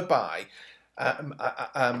 whereby...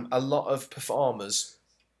 a lot of performers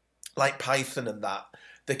like Python and that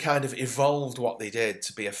they kind of evolved what they did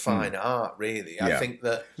to be a fine art, really. I Yeah. think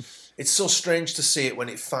that it's so strange to see it when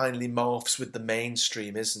it finally morphs with the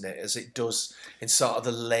mainstream, isn't it? As it does in sort of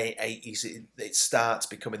the late 80s, it starts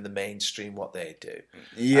becoming the mainstream what they do.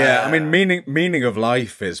 Yeah, I mean, Meaning of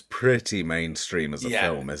Life is pretty mainstream as a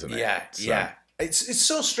film, isn't it? Yeah, So- yeah. It's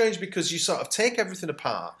so strange because you sort of take everything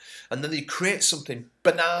apart and then you create something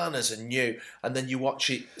bananas and new, and then you watch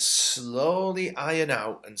it slowly iron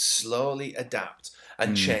out and slowly adapt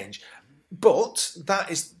and change. But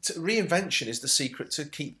reinvention is the secret to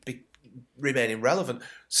keep remaining relevant.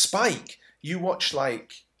 Spike, you watch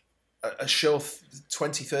like a show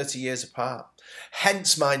 20, 30 years apart.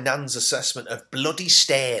 Hence my nan's assessment of bloody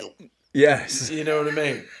stale. Yes. You know what I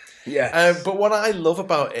mean? Yeah. But what I love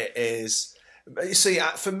about it is, you see,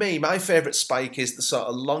 for me, my favourite Spike is the sort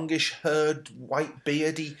of longish haired, white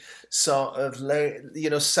beardy sort of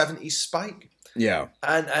 70s Spike. Yeah.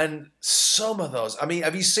 And some of those, I mean,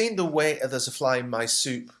 have you seen the Waiter There's a Fly in My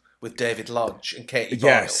Soup with David Lodge and Katie Boyle?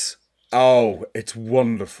 Yes. Oh, it's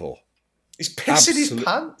wonderful. He's pissing his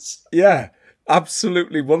pants. Yeah,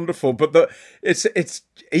 absolutely wonderful. But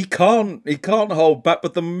he can't hold back.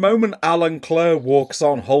 But the moment Alan Clare walks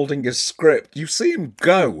on holding his script, you see him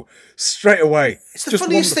go straight away. It's the Just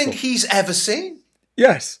funniest wonderful. thing he's ever seen.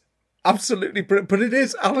 Yes, absolutely brilliant. But it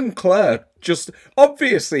is Alan Clare. Just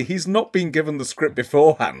obviously, he's not been given the script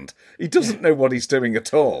beforehand. He doesn't know what he's doing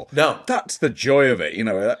at all. No. That's the joy of it.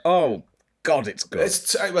 Oh God, it's good.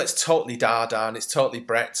 It's totally Dada and it's totally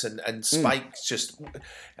Brett and Spike's just.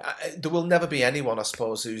 There will never be anyone, I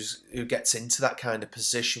suppose, who gets into that kind of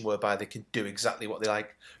position whereby they can do exactly what they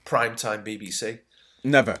like. Primetime BBC.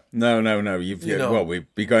 Never. No. Well,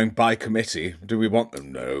 we'd be going by committee. Do we want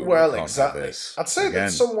them? No. Well, we can't exactly. have this. I'd say Again.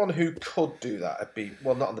 that someone who could do that would be,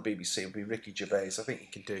 well, not on the BBC, would be Ricky Gervais. I think he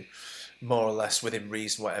can do more or less within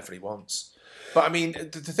reason whatever he wants. But I mean,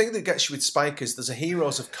 the thing that gets you with Spike is there's a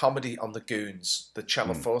Heroes of Comedy on the Goons, the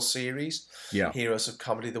Channel 4 series. Yeah. Heroes of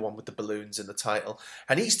Comedy, the one with the balloons in the title.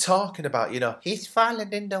 And he's talking about, he's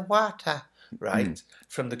fallen in the water, right?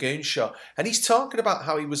 From the Goon show. And he's talking about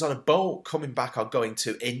how he was on a boat coming back or going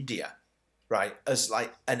to India, right? As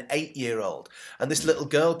like an 8-year-old. And this little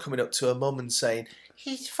girl coming up to her mum and saying,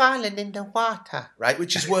 he's fallen in the water, right?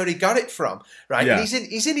 Which is where he got it from, right? Yeah. And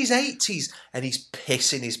he's in his 80s and he's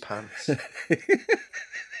pissing his pants.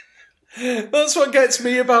 That's what gets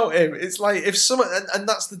me about him. It's like if someone, and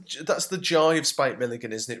that's the joy of Spike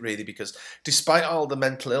Milligan, isn't it? Really, because despite all the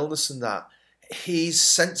mental illness and that, his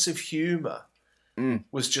sense of humour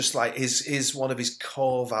was just like his one of his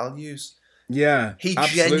core values. Yeah, He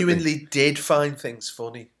absolutely. genuinely did find things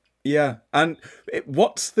funny. Yeah, and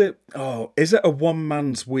is it a one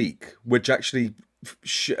man's week, which actually,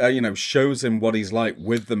 shows him what he's like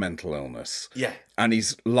with the mental illness. Yeah. And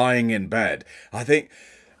he's lying in bed. I think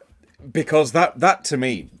because that to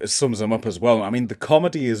me sums him up as well. I mean, the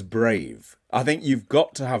comedy is brave. I think you've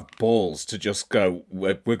got to have balls to just go,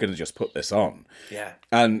 we're going to just put this on. Yeah.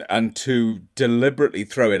 And to deliberately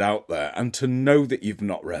throw it out there and to know that you've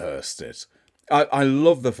not rehearsed it. I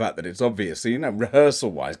love the fact that it's obvious,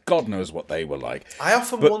 rehearsal-wise, God knows what they were like. I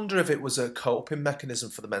often wonder if it was a coping mechanism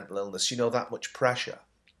for the mental illness, that much pressure.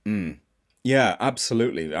 Yeah,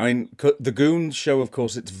 absolutely. I mean, the Goons show, of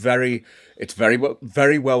course, it's very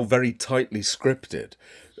well, very tightly scripted.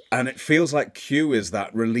 And it feels like Q is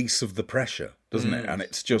that release of the pressure, doesn't it? And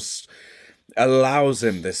it's just allows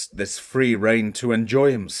him this free rein to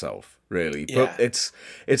enjoy himself, really. Yeah. But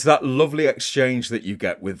it's that lovely exchange that you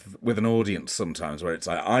get with an audience sometimes, where it's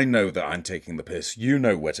like, I know that I'm taking the piss,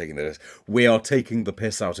 we're taking the piss, we are taking the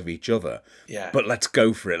piss out of each other. Yeah. But let's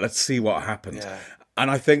go for it. Let's see what happens. Yeah.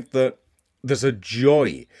 And I think that there's a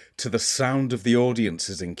joy to the sound of the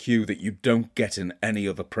audiences in Q that you don't get in any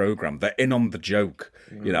other program. They're in on the joke,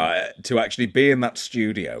 to actually be in that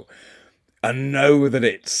studio and know that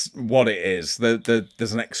it's what it is.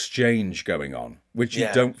 There's an exchange going on, which you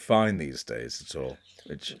don't find these days at all.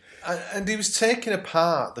 And he was taking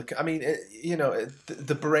apart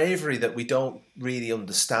the bravery that we don't really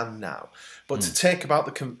understand now. But to take apart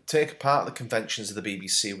the conventions of the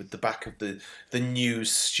BBC with the back of the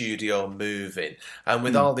news studio moving, and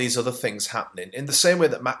with all these other things happening, in the same way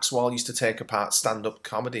that Max Wall used to take apart stand-up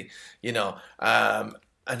comedy,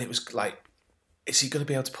 and it was like, is he going to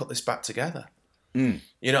be able to put this back together? And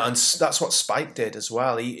that's what Spike did as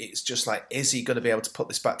well. It's just like, is he going to be able to put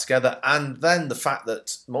this back together? And then the fact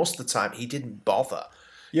that most of the time he didn't bother.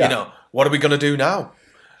 Yeah. What are we going to do now?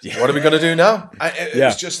 Yeah. What are we going to do now? It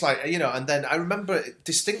was just like, and then I remember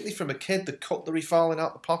distinctly from a kid, the cutlery falling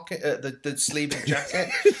out the pocket, the sleeve of the jacket,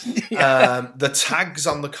 the tags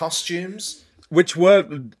on the costumes.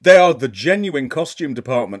 They are the genuine costume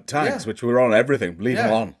department tags, Yeah. which were on everything. Leave them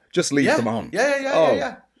Yeah. on. Just leave them on.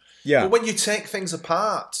 Yeah. Yeah. But when you take things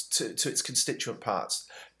apart to its constituent parts,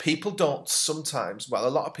 people don't sometimes, well, a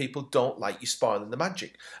lot of people don't like you spoiling the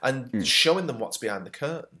magic and showing them what's behind the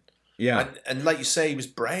curtain. Yeah. And like you say, he was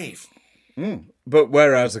brave. But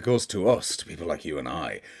whereas, of course, to us, to people like you and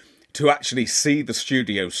I, to actually see the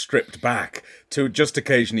studio stripped back, to just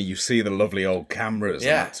occasionally you see the lovely old cameras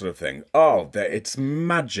and that sort of thing. Oh, it's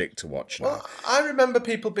magic to watch now. Well, I remember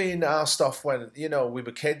people being asked off when, we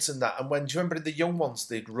were kids and that. And when, do you remember the young ones,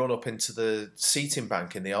 they'd run up into the seating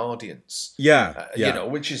bank in the audience? Yeah.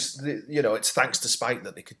 Which is, it's thanks to Spike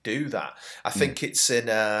that they could do that. I think it's in...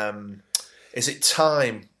 is it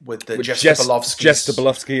Time with the Jester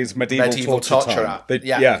Belovsky's medieval torture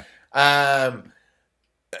time.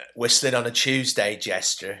 Whistling on a Tuesday,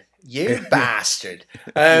 Jester. You bastard.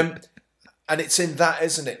 And it's in that,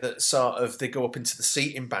 isn't it, that sort of they go up into the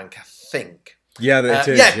seating bank, I think. Yeah, it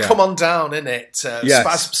is. Come on down, innit?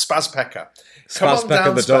 Spaz Pecker. Come on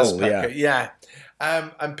down, the Spaz doll, Pecker. Yeah.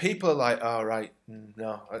 And people are like, oh, right,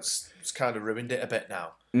 no, it's kind of ruined it a bit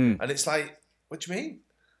now. And it's like, what do you mean?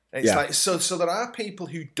 It's like, so there are people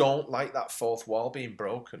who don't like that fourth wall being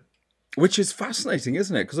broken. Which is fascinating,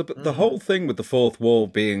 isn't it? Because the whole thing with the fourth wall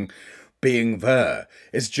being there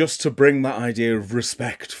is just to bring that idea of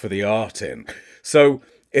respect for the art in. So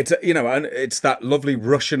it's and it's that lovely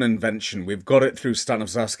Russian invention. We've got it through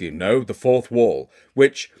Stanislavski. No, the fourth wall,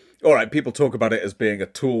 which all right, people talk about it as being a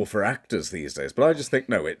tool for actors these days, but I just think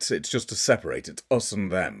no, it's just to separate. It's us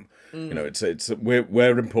and them.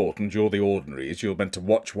 We're important. You're the ordinaries. You're meant to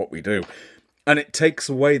watch what we do, and it takes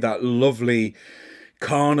away that lovely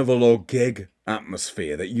carnival or gig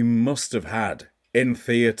atmosphere that you must have had in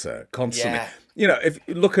theatre constantly. If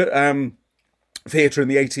you look at theatre in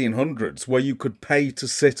the 1800s, where you could pay to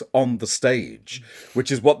sit on the stage,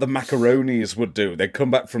 which is what the Macaronis would do. They'd come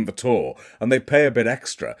back from the tour and they'd pay a bit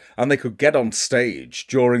extra and they could get on stage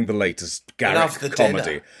during the latest Garrick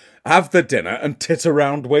comedy. Have the dinner and tit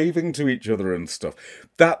around waving to each other and stuff.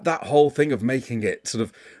 That whole thing of making it sort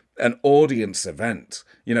of an audience event,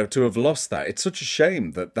 to have lost that. It's such a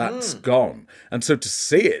shame that that's gone. And so to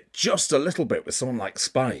see it just a little bit with someone like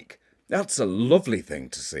Spike, that's a lovely thing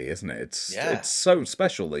to see, isn't it? It's so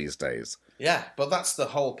special these days. Yeah, but that's the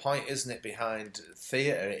whole point, isn't it, behind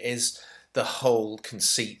theatre? It is the whole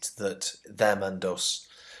conceit that them and us.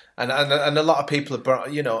 And a lot of people are,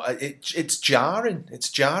 it's jarring.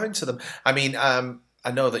 It's jarring to them. I mean,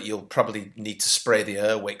 I know that you'll probably need to spray the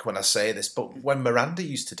Airwick when I say this, but when Miranda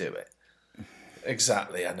used to do it,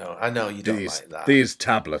 exactly, I know you don't like that. These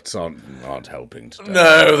tablets aren't helping today.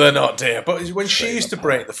 No, they're not, dear. But when she used to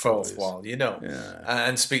break the fourth wall,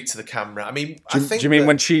 and speak to the camera. I mean, do you mean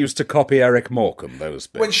when she used to copy Eric Morecambe? Those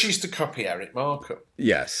bits? When she used to copy Eric Morecambe.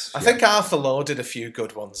 Yes. I think Arthur Lowe did a few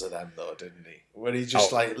good ones of them, though, didn't he? Where he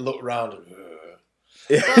just looked round and...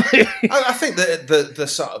 I think the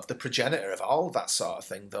sort of the progenitor of all that sort of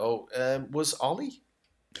thing, though, was Ollie.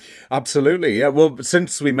 Absolutely, yeah. Well,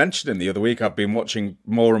 since we mentioned him the other week, I've been watching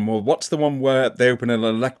more and more. What's the one where they open an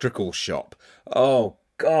electrical shop? Oh,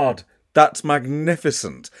 God, that's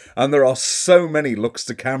magnificent. And there are so many looks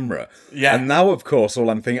to camera. Yeah. And now, of course, all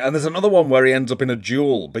I'm thinking... And there's another one where he ends up in a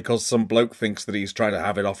duel because some bloke thinks that he's trying to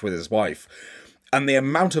have it off with his wife. And the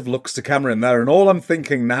amount of looks to camera in there, and all I'm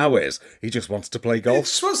thinking now is he just wants to play golf. He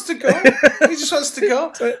just wants to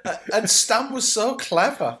go. And Stan was so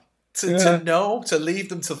clever to leave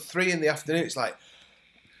them till 3 in the afternoon. It's like,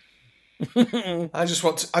 I just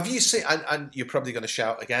want to. Have you seen? And you're probably going to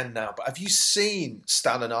shout again now, but have you seen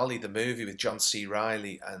Stan and Ollie, the movie with John C.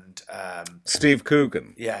 Reilly and Steve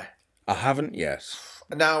Coogan? Yeah, I haven't yet.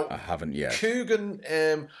 Now, I haven't yet. Coogan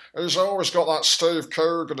has always got that Steve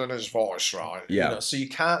Coogan in his voice, right? Yeah. So you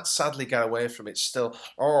can't sadly get away from it. Still,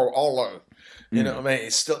 Ollie. You know what I mean?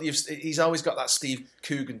 It's still he's always got that Steve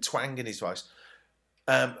Coogan twang in his voice.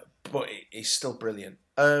 But he's still brilliant.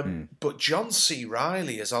 But John C.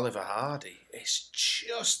 Reilly as Oliver Hardy, it's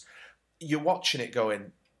just you're watching it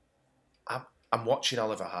going. I'm watching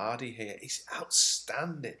Oliver Hardy here. He's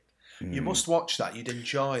outstanding. You must watch that. You'd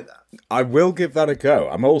enjoy that. I will give that a go.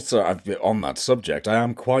 I'm also, on that subject, I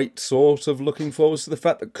am quite sort of looking forward to the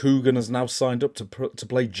fact that Coogan has now signed up to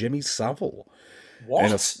play Jimmy Savile.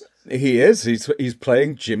 What? He is. He's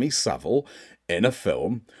playing Jimmy Savile in a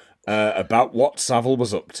film about what Savile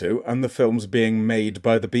was up to, and the film's being made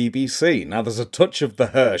by the BBC. Now, there's a touch of the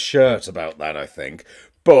her shirt about that, I think,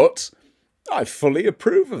 but I fully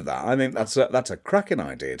approve of that. I think that's a cracking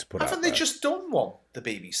idea to put out there. Haven't they just done one, the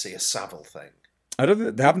BBC, a Savile thing? I don't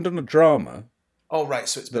think they haven't done a drama. Oh, right,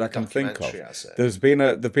 so it's been that a I can think of. documentary, has it?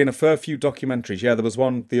 There've been a fair few documentaries. Yeah, there was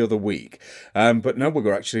one the other week, but no,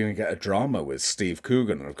 we're actually going to get a drama with Steve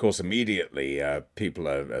Coogan, and of course, immediately people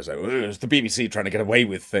are saying, "Oh, is the BBC trying to get away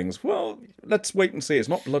with things?" Well, let's wait and see. It's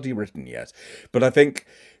not bloody written yet, but I think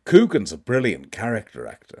Coogan's a brilliant character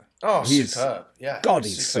actor. Oh, superb! Yeah, God,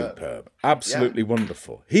 he's superb. Absolutely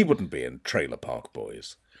wonderful. He wouldn't be in Trailer Park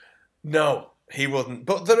Boys. No, he wouldn't.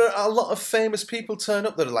 But there are a lot of famous people turn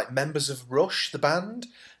up that are like members of Rush, the band.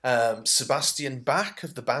 Sebastian Bach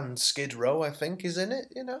of the band Skid Row, I think, is in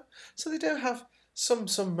it. You know, so they do have some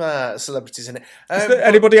celebrities in it. Is there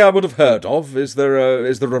anybody I would have heard of? Is there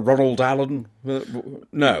a Ronald Allen?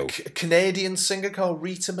 No. Canadian singer called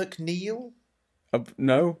Rita McNeil.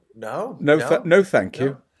 No. No, Thank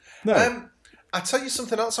you. No. I'll tell you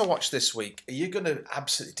something else I watched this week. You're going to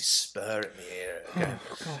absolutely despair at me here.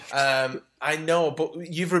 Okay? I know, but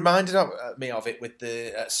you've reminded me of it with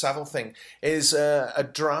the Savile thing. Is a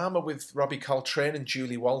drama with Robbie Coltrane and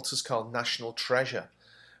Julie Walters called National Treasure,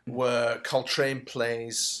 where Coltrane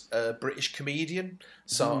plays a British comedian.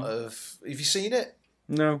 Sort of. Have you seen it?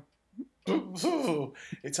 No.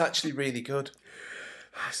 It's actually really good.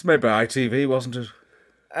 It's made by ITV, wasn't it?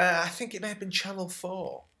 I think it may have been Channel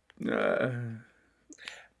 4.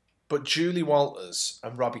 But Julie Walters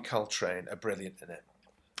and Robbie Coltrane are brilliant in it.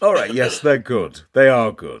 All right, yes, they're good. They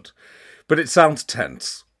are good. But it sounds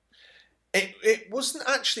tense. It wasn't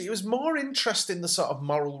actually. It was more interesting, the sort of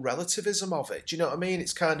moral relativism of it. Do you know what I mean?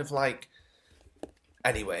 It's kind of like...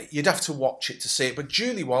 Anyway, you'd have to watch it to see it. But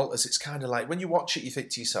Julie Walters, it's kind of like, when you watch it, you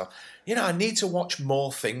think to yourself, you know, I need to watch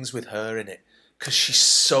more things with her in it, because she's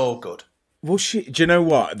so good. Well, do you know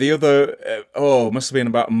what? The other, must have been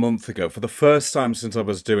about a month ago, for the first time since I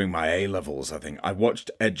was doing my A-levels, I think, I watched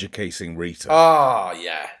Educating Rita. Oh,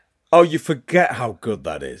 yeah. Oh, you forget how good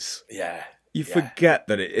that is. Yeah. You forget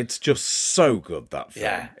that it's just so good, that film.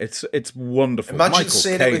 Yeah. It's wonderful. Imagine Michael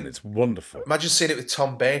seeing Caine, it's wonderful. Imagine seeing it with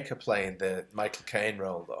Tom Baker playing the Michael Caine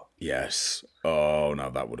role, though. Yes. Oh, no,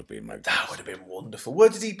 that would have been That would have been wonderful. Where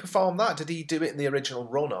did he perform that? Did he do it in the original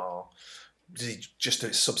run, or did he just do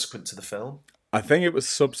it subsequent to the film? I think it was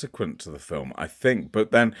subsequent to the film,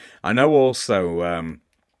 but then I know also,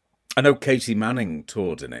 I know Katie Manning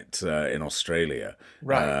toured in it in Australia,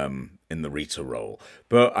 right? In the Rita role,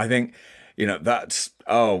 but I think, you know,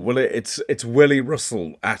 it's Willie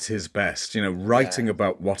Russell at his best, you know, writing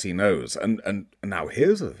about what he knows, and now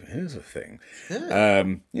here's a thing,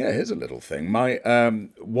 here's a little thing. My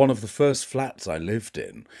one of the first flats I lived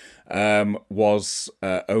in was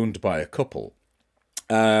owned by a couple.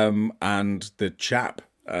 And the chap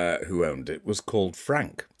who owned it was called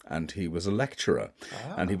Frank, and he was a lecturer,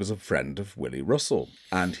 and he was a friend of Willie Russell,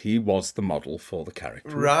 and he was the model for the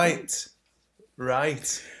character.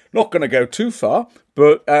 Right. Not going to go too far,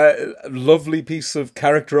 but lovely piece of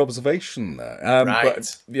character observation there.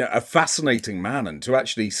 But yeah, a fascinating man, and to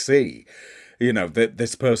actually see, you know,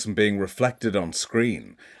 this person being reflected on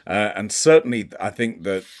screen, and certainly I think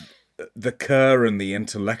that the care and the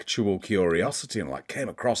intellectual curiosity and came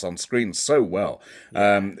across on screen so well.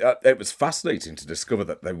 It was fascinating to discover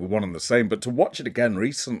that they were one and the same, but to watch it again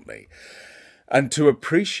recently and to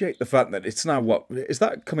appreciate the fact that it's now, what is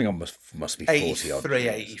that coming on? Must be 40 odd.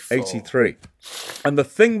 83. And the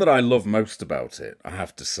thing that I love most about it, I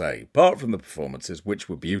have to say, apart from the performances, which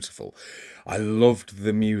were beautiful, I loved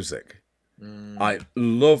the music. I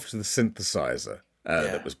loved the synthesizer.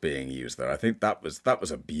 That was being used there. I think that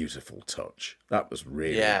was a beautiful touch. That was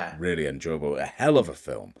really enjoyable. A hell of a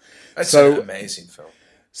film. It's an amazing film.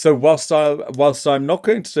 So whilst I'm not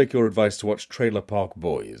going to take your advice to watch Trailer Park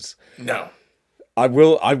Boys, no, I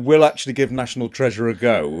will actually give National Treasure a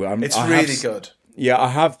go. It's really good. Yeah, I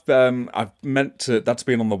have. I've meant to. That's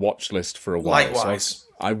been on the watch list for a while. Likewise, so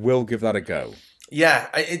I will give that a go. Yeah,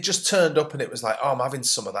 it just turned up and it was like, oh, I'm having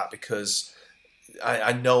some of that because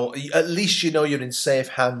I know, at least you know you're in safe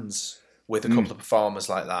hands with a couple of performers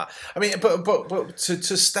like that. I mean, but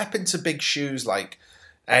to step into big shoes like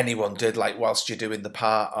anyone did, like whilst you're doing the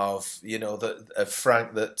part of, you know,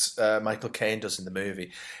 Frank that Michael Caine does in the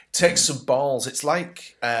movie, takes some balls. It's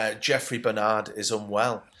like Jeffrey Bernard is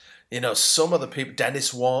unwell. You know, some of the people,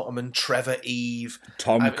 Dennis Waterman, Trevor Eve,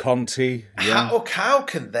 Tom Conti. Yeah. How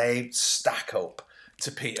can they stack up to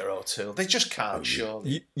Peter O'Toole? They just can't,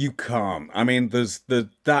 surely. You can't. I mean,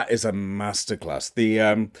 that is a masterclass.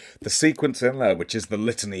 The sequence in there, which is the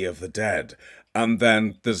Litany of the Dead, and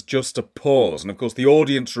then there's just a pause, and of course the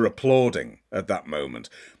audience are applauding at that moment,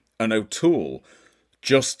 and O'Toole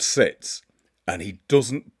just sits, and he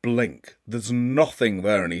doesn't blink. There's nothing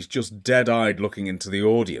there, and he's just dead-eyed looking into the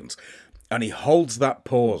audience. And he holds that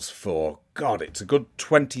pause for, God, it's a good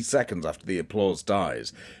 20 seconds after the applause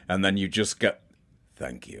dies. And then you just get,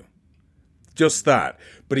 thank you. Just that.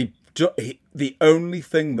 But the only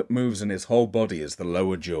thing that moves in his whole body is the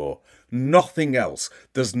lower jaw. Nothing else.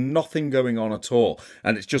 There's nothing going on at all.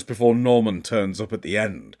 And it's just before Norman turns up at the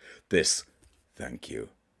end. This, thank you.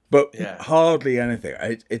 But hardly anything.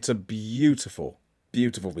 It's a beautiful,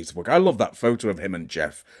 beautiful piece of work. I love that photo of him and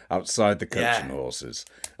Jeff outside the Coach and Horses.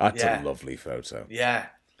 That's a lovely photo. Yeah.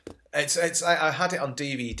 I had it on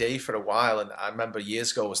DVD for a while, and I remember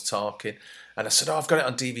years ago I was talking, and I said, I've got it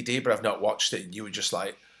on DVD, but I've not watched it. And you were just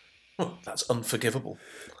like, oh, that's unforgivable.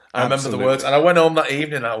 I remember the words, and I went home that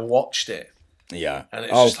evening and I watched it. Yeah. And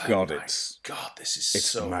it's just like, God, this is it's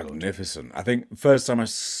so magnificent. Good. I think first time I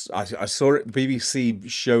saw it, the BBC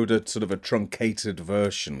showed a sort of a truncated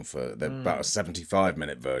version for about a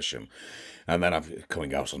 75-minute version, and then I'm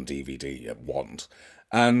coming out on DVD at once.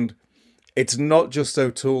 And it's not just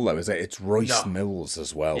O'Toole though, is it? It's Royce Mills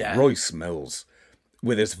as well. Yeah. Royce Mills,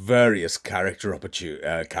 with his various character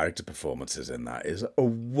performances in that, is a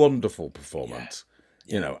wonderful performance.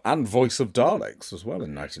 You know, and voice of Daleks as well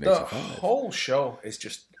in 1985. The whole show is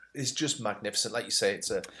just magnificent. Like you say, it's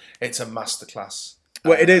a masterclass.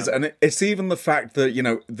 Well, it is, and it's even the fact that, you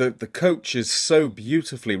know, the coach is so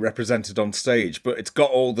beautifully represented on stage, but it's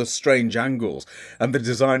got all the strange angles. And the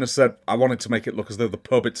designer said, I wanted to make it look as though the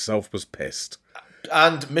pub itself was pissed.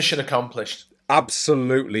 And mission accomplished.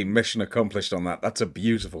 Absolutely mission accomplished on that. That's a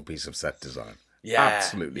beautiful piece of set design. Yeah,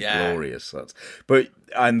 absolutely glorious.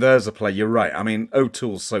 And there's a play. You're right. I mean,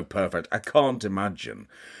 O'Toole's so perfect. I can't imagine,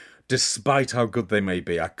 despite how good they may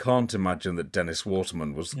be, I can't imagine that Dennis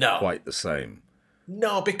Waterman was quite the same.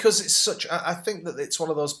 No, because it's such. I think that it's one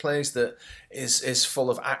of those plays that is full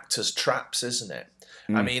of actors' traps, isn't it?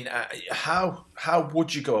 I mean, how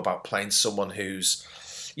would you go about playing someone who's?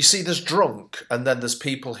 You see, there's drunk, and then there's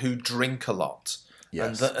people who drink a lot,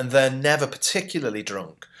 and they're never particularly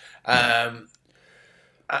drunk.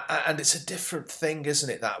 And it's a different thing, isn't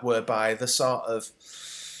it? That whereby the sort of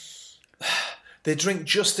they drink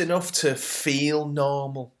just enough to feel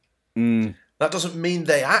normal. That doesn't mean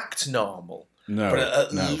they act normal. No, but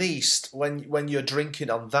at least when you're drinking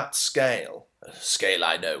on that scale, a scale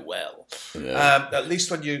I know well. Yeah. At least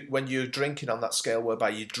when you're drinking on that scale,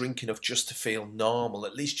 whereby you drink enough just to feel normal,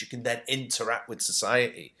 at least you can then interact with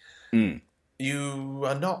society. You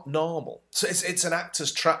are not normal, so it's an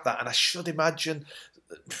actor's trap, that, and I should imagine,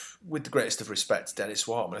 with the greatest of respect to Dennis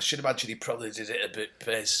Waterman, I should imagine he probably did it a bit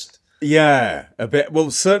pissed. Yeah, a bit. Well,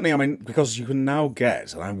 certainly, I mean, because you can now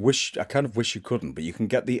get, and I kind of wish you couldn't, but you can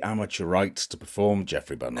get the amateur rights to perform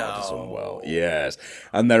Jeffrey Bernard as Unwell. Yes.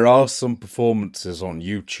 And there are some performances on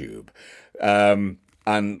YouTube.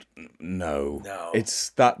 And no, it's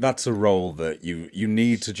that's a role that you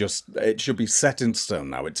need to just, it should be set in stone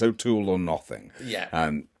now. It's O'Toole or nothing. Yeah.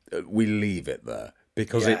 And we leave it there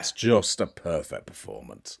because it's just a perfect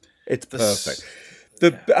performance. It's perfect.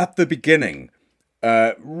 At the beginning,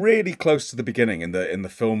 really close to the beginning in the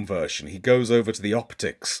film version, he goes over to the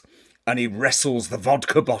optics and he wrestles the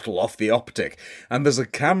vodka bottle off the optic, and there's a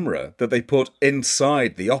camera that they put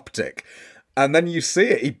inside the optic. And then you see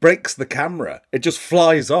it, he breaks the camera. It just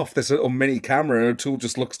flies off, this little mini camera, and O'Toole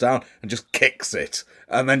just looks down and just kicks it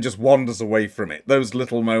and then just wanders away from it. Those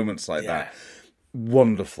little moments like that.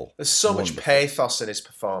 Wonderful. There's so much pathos in his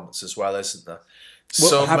performance as well, isn't there? Well,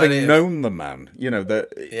 so having known the man, you know,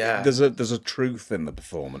 there's a truth in the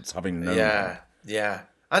performance, having known him. Yeah.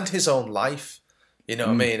 And his own life. You know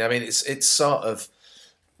what I mean? I mean, it's sort of...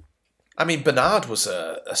 I mean, Bernard was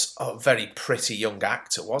a very pretty young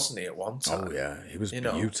actor, wasn't he, at one time? Oh, yeah. He was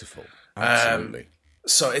beautiful. Absolutely.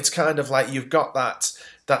 So it's kind of like you've got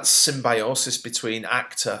that symbiosis between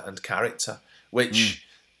actor and character, which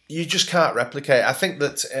you just can't replicate. I think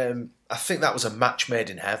that was a match made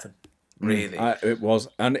in heaven, really. It was.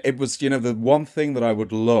 And it was, you know, the one thing that I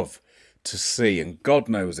would love to see, and God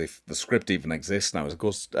knows if the script even exists now, is, of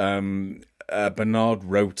course, Bernard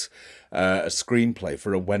wrote a screenplay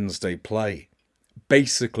for a Wednesday play,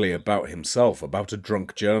 basically about himself, about a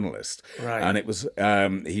drunk journalist. Right. And it was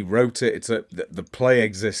he wrote it. The play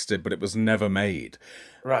existed, but it was never made.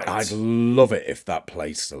 Right. I'd love it if that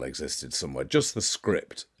play still existed somewhere. Just the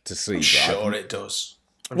script to see. I'm sure it does.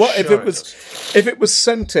 If it was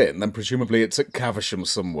sent in, then presumably it's at Caversham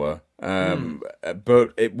somewhere.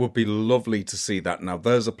 But it would be lovely to see that. Now,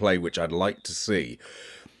 there's a play which I'd like to see.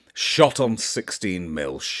 Shot on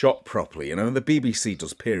 16mm, shot properly. You know, the BBC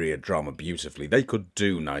does period drama beautifully. They could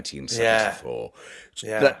do 1974.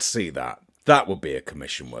 Yeah. Let's see that. That would be a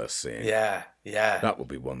commission worth seeing. Yeah. That would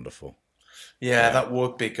be wonderful. Yeah, that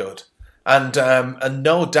would be good. And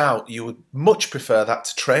no doubt you would much prefer that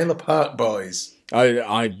to Trailer Park Boys.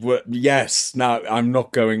 Yes. Now I'm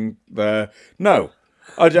not going there. No,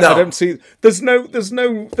 I don't see. There's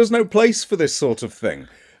no place for this sort of thing.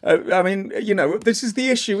 I mean, this is the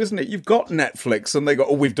issue, isn't it? You've got Netflix, and they go,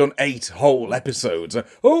 "Oh, we've done 8 whole episodes."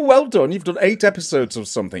 Oh, well done, you've done 8 episodes of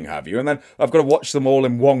something, have you? And then I've got to watch them all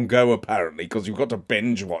in one go, apparently, because you've got to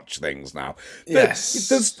binge watch things now. Yes,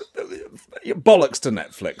 there's bollocks to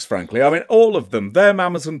Netflix, frankly. I mean, all of them, them,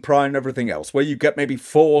 Amazon Prime, and everything else, where you get maybe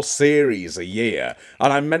 4 series a year,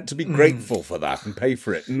 and I'm meant to be grateful for that and pay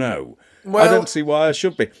for it. No. Well, I don't see why I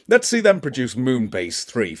should be. Let's see them produce Moonbase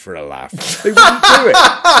 3 for a laugh. They wouldn't do it.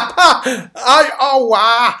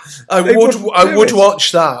 I would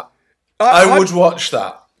watch that. I would watch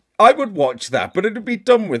that. I would watch that, but it'd be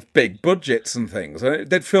done with big budgets and things.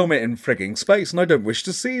 They'd film it in frigging space, and I don't wish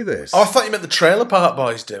to see this. Oh, I thought you meant the Trailer Park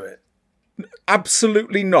Boys do it.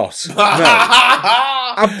 Absolutely not. No.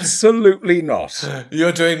 Absolutely not.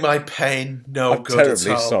 You're doing my pain no I'm good at all.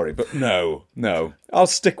 terribly sorry, but no. I'll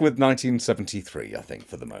stick with 1973, I think,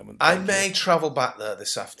 for the moment. I may travel back there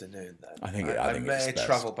this afternoon, then. I think I it's may best.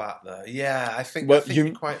 travel back there. Yeah, I think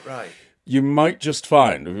you're quite right. You might just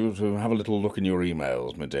find, have a little look in your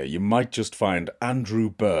emails, my dear, you might just find Andrew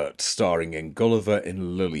Burt starring in Gulliver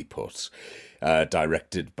in Lilliput,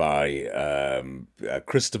 directed by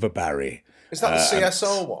Christopher Barry. Is that the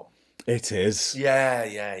CSO one? It is.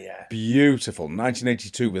 Yeah. Beautiful.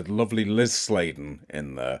 1982 with lovely Liz Sladen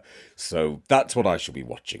in there. So that's what I shall be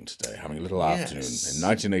watching today, having a little afternoon in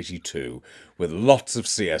 1982 with lots of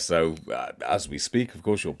CSO. As we speak, of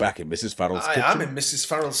course, you're back in Mrs. Farrell's kitchen. I am in Mrs.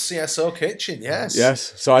 Farrell's CSO kitchen, yes.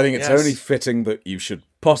 Yes, so I think it's only fitting that you should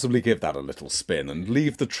possibly give that a little spin and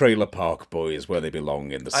leave the Trailer Park Boys where they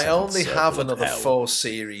belong in the I only have another hell. 4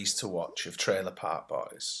 series to watch of Trailer Park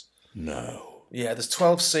Boys. No. Yeah, there's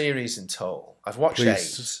 12 series in total. I've watched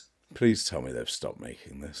 8. Please tell me they've stopped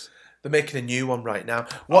making this. They're making a new one right now.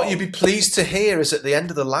 What you'd be pleased to hear is at the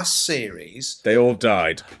end of the last series... They all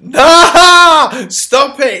died. No!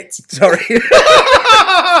 Stop it! Sorry.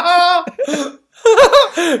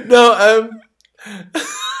 No,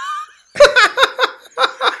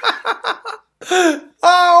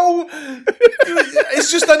 Oh!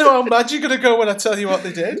 It's just I know how mad you're going to go when I tell you what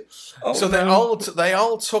they did. Oh, so they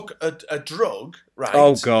all took a drug, right?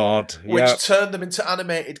 Oh, God. Which turned them into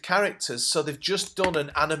animated characters. So they've just done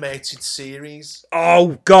an animated series.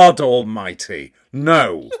 Oh, God almighty.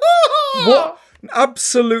 No. What?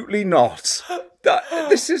 Absolutely not.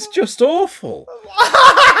 This is just awful.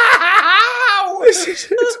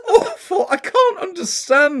 It's awful. I can't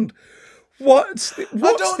understand. What's the appeal?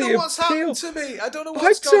 I don't know what's happened to me. I don't know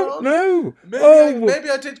what's I going on. don't know. Maybe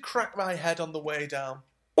I did crack my head on the way down.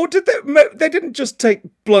 Or did they didn't just take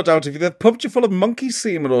blood out of you. They've pumped you full of monkey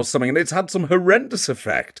semen or something, and it's had some horrendous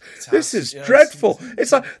effect. This is dreadful.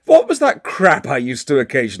 It's like, what was that crap I used to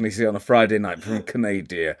occasionally see on a Friday night from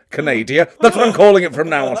Canada? That's what I'm calling it from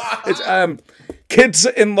now on. It's Kids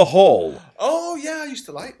in the Hall. Oh, yeah, I used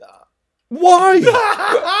to like that. Why?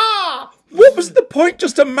 What was the point?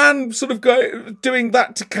 Just a man sort of doing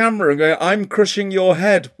that to camera and going, "I'm crushing your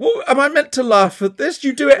head." What, am I meant to laugh at this?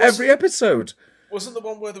 You do it every episode. Wasn't the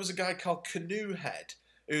one where there was a guy called Canoe Head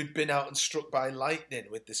who'd been out and struck by lightning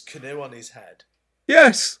with this canoe on his head?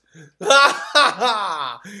 Yes.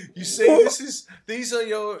 You see, these are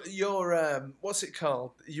your what's it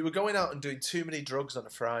called? You were going out and doing too many drugs on a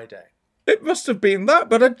Friday. It must have been that,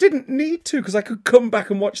 but I didn't need to because I could come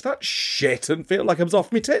back and watch that shit and feel like I was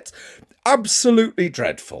off my tits. Absolutely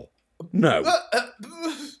dreadful. No.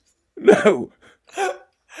 No.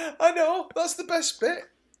 I know. That's the best bit.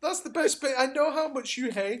 I know how much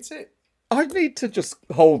you hate it. I need to just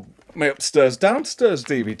hold my upstairs-downstairs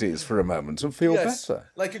DVDs for a moment and feel better.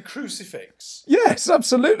 Like a crucifix. Yes,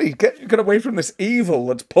 absolutely. Get away from this evil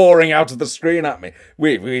that's pouring out of the screen at me.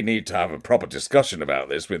 We need to have a proper discussion about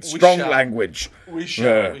this with strong language. We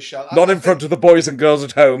shall. Not in front of the boys and girls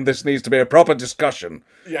at home. This needs to be a proper discussion.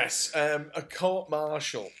 Yes, a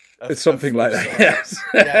court-martial. It's something like that, yes.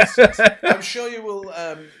 Yes. I'm sure you will...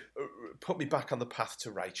 put me back on the path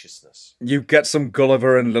to righteousness. You get some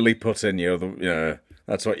Gulliver and Lilliput in you.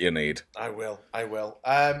 That's what you need. I will.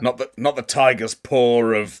 Not the tiger's paw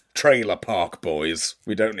of Trailer Park Boys.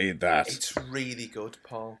 We don't need that. It's really good,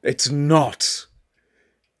 Paul. It's not.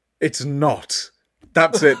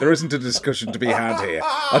 That's it. There isn't a discussion to be had here.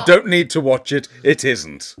 I don't need to watch it. It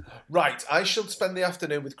isn't. Right. I shall spend the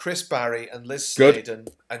afternoon with Chris Barry and Liz Sladen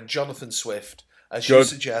and Jonathan Swift, as you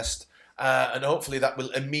suggest. And hopefully that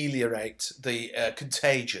will ameliorate the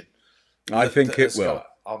contagion. I think it will.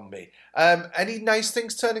 on me. Any nice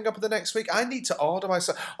things turning up in the next week? I need to order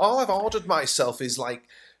myself. All I've ordered myself is like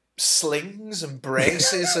slings and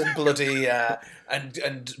braces and bloody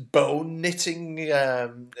and bone knitting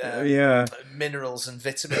minerals and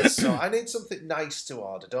vitamins. So I need something nice to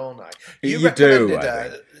order, don't I? You recommended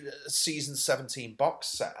a season 17 box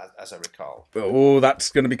set, as I recall. Oh, that's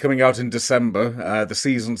going to be coming out in December. The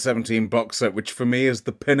season 17 box set, which for me is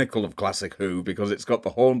the pinnacle of classic Who, because it's got the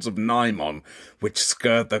Horns of Nimon, which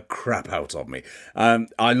scared the crap out of me.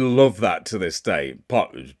 I love that to this day.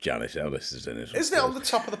 Part of Janet Ellis is in it. Isn't it on the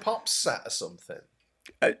top of the Pops set or something?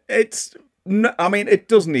 It's... No, I mean, it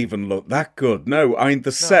doesn't even look that good. No, I mean,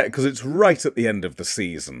 the set, because it's right at the end of the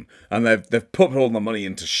season, and they've put all the money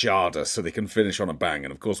into Sharda so they can finish on a bang,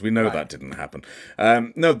 and of course we know that didn't happen.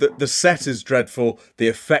 No, the set is dreadful, the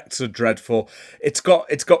effects are dreadful, it's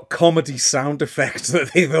got comedy sound effects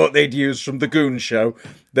that they thought they'd use from the Goon Show.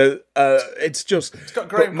 It's got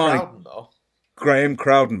Graham Crowden, though. Graham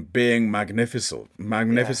Crowden being magnificent,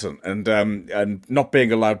 and not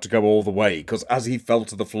being allowed to go all the way, because as he fell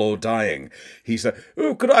to the floor dying, he said,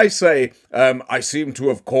 "Oh, could I say, I seem to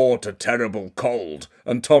have caught a terrible cold?"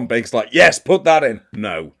 And Tom Baker's like, "Yes, put that in."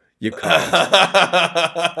 No, you can't.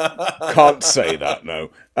 Can't say that, no.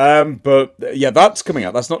 But yeah, that's coming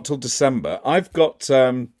out. That's not till December. I've got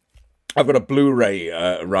a Blu-ray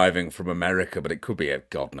arriving from America, but it could be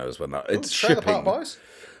God knows when that. It's shipping. Park Boys?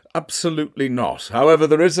 Absolutely not. However,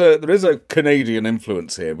 there is a Canadian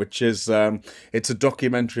influence here, which is it's a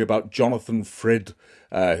documentary about Jonathan Frid,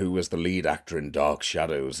 who was the lead actor in Dark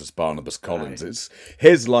Shadows as Barnabas Collins. Right. It's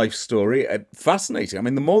his life story. Fascinating. I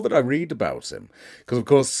mean, the more that I read about him, because of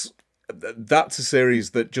course that's a series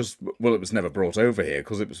that it was never brought over here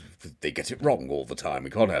because they get it wrong all the time. We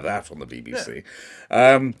can't have that on the BBC.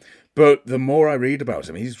 Yeah. But the more I read about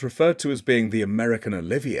him, he's referred to as being the American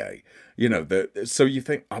Olivier. You know, so you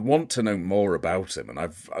think, I want to know more about him,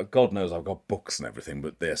 and God knows I've got books and everything,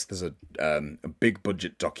 but there's a big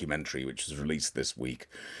budget documentary which is released this week,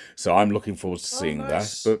 so I'm looking forward to seeing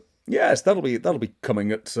that. But yes, that'll be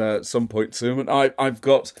coming at some point soon. And I'm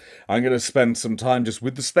going to spend some time just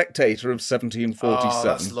with the Spectator of 1747. Oh,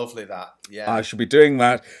 that's lovely. That, yeah. I shall be doing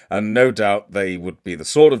that, and no doubt they would be the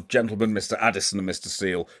sort of gentlemen, Mr. Addison and Mr.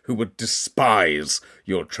 Steele, who would despise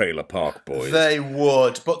your Trailer Park Boys. They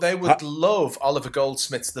would, but they would love Oliver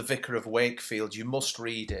Goldsmith's The Vicar of Wakefield. You must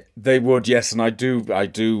read it. They would, yes, and I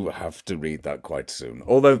do have to read that quite soon.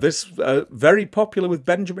 Although this very popular with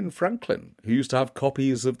Benjamin Franklin, who used to have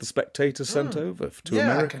copies of the Spectator sent over to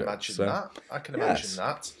America. I can imagine that. I can imagine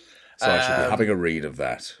that. So I should be having a read of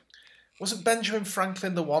that. Wasn't Benjamin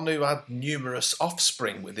Franklin the one who had numerous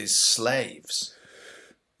offspring with his slaves?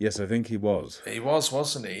 Yes, I think he was. He was,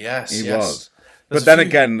 wasn't he? Yes, he was. But then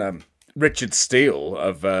again, Richard Steele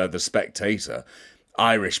of The Spectator,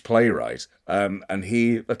 Irish playwright, and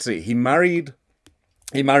he married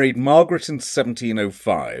Margaret in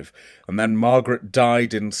 1705, and then Margaret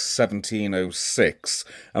died in 1706.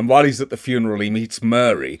 And while he's at the funeral, he meets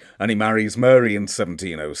Mary, and he marries Mary in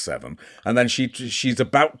 1707. And then she's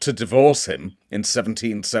about to divorce him in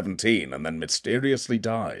 1717, and then mysteriously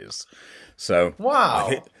dies. So,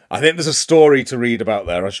 wow. I think there's a story to read about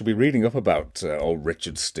there. I shall be reading up about old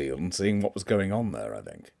Richard Steele and seeing what was going on there,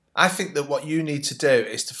 I think that what you need to do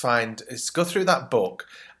is to go through that book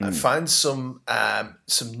and find some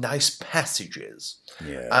nice passages.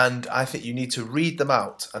 Yeah. And I think you need to read them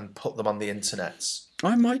out and put them on the internet.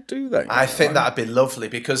 I might do that. I think that'd be lovely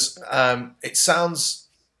because it sounds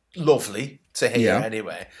lovely to hear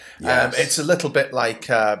anyway. Yes. It's a little bit like,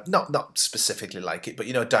 not specifically like it, but,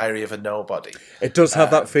 Diary of a Nobody. It does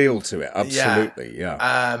have that feel to it, absolutely,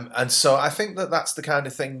 yeah. And so I think that's the kind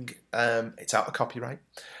of thing, it's out of copyright.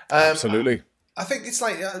 Absolutely. I think it's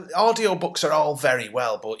like, audiobooks are all very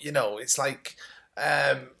well, but, it's like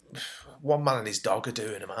One Man and His Dog are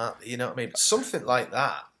doing them, aren't they? You know what I mean? Something like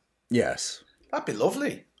that. Yes. That'd be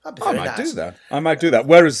lovely. I might do that.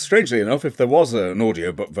 Whereas, strangely enough, if there was an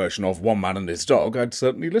audiobook version of One Man and His Dog, I'd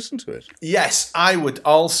certainly listen to it. Yes, I would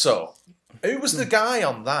also. Who was the guy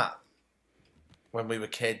on that when we were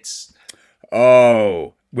kids?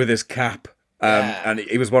 Oh, with his cap. And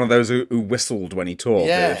he was one of those who whistled when he talked.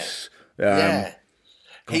 God,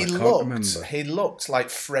 he looked like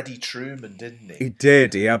Freddie Truman, didn't he? He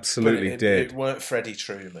did. He absolutely did. It weren't Freddie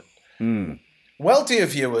Truman. Mm. Well, dear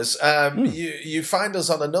viewers, you find us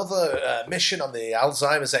on another mission on the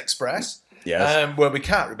Alzheimer's Express. Yes. Where we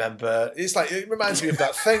can't remember. It reminds me of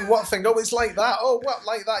that thing. What thing? Oh, it's like that. Oh, what,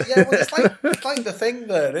 like that? Yeah, well, it's like the thing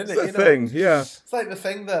there, isn't it? It's the thing, yeah. It's like the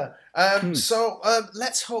thing there. So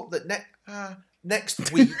let's hope that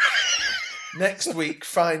next week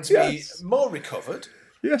finds me more recovered.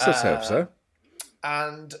 Yes, let's hope so.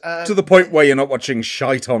 And To the point where you're not watching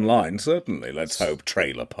shite online, certainly. Let's hope.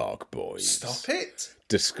 Trailer Park Boys. stop it.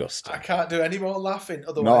 Disgusting. I can't do any more laughing.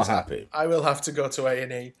 Otherwise, Not happy. I will have to go to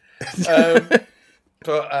A&E.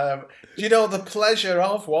 But the pleasure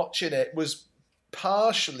of watching it was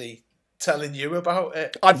partially telling you about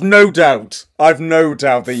it. I've no doubt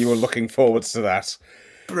that you were looking forward to that.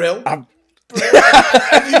 Brill. And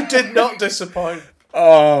you did not disappoint.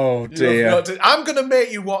 Oh, dear. I'm going to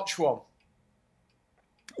make you watch one.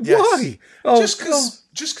 Why? Yes.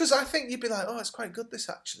 Just because I think you'd be like, oh, it's quite good, this,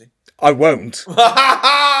 actually. I won't.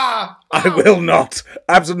 I will not.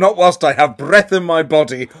 Absolutely not whilst I have breath in my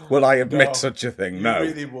body will I admit such a thing. No. You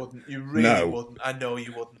really wouldn't. You really wouldn't. I know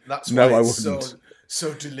you wouldn't. That's why No, I it's wouldn't.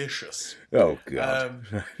 so delicious. Oh, God.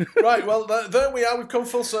 Right, well, there we are. We've come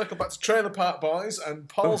full circle back to Trailer Park Boys and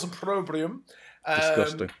Paul's Opprobrium.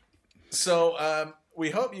 Disgusting. So we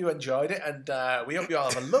hope you enjoyed it, and we hope you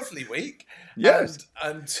all have a lovely week. Yes.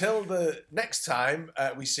 And until the next time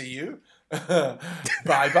we see you,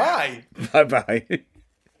 bye-bye. Bye-bye.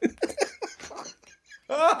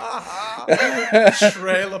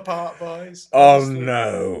 Trailer Park Boys. Oh,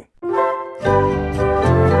 no.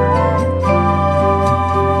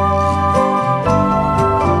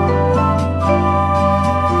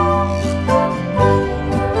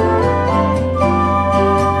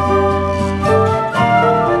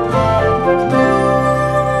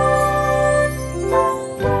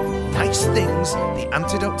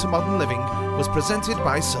 Antidote to Modern Living was presented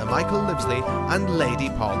by Sir Michael Livesley and Lady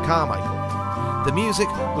Paul Carmichael. The music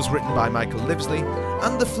was written by Michael Livesley,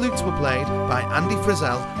 and the flutes were played by Andy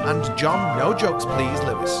Frizzell and John No Jokes Please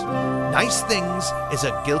Lewis. Nice Things is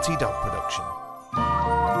a Guilty Dog production.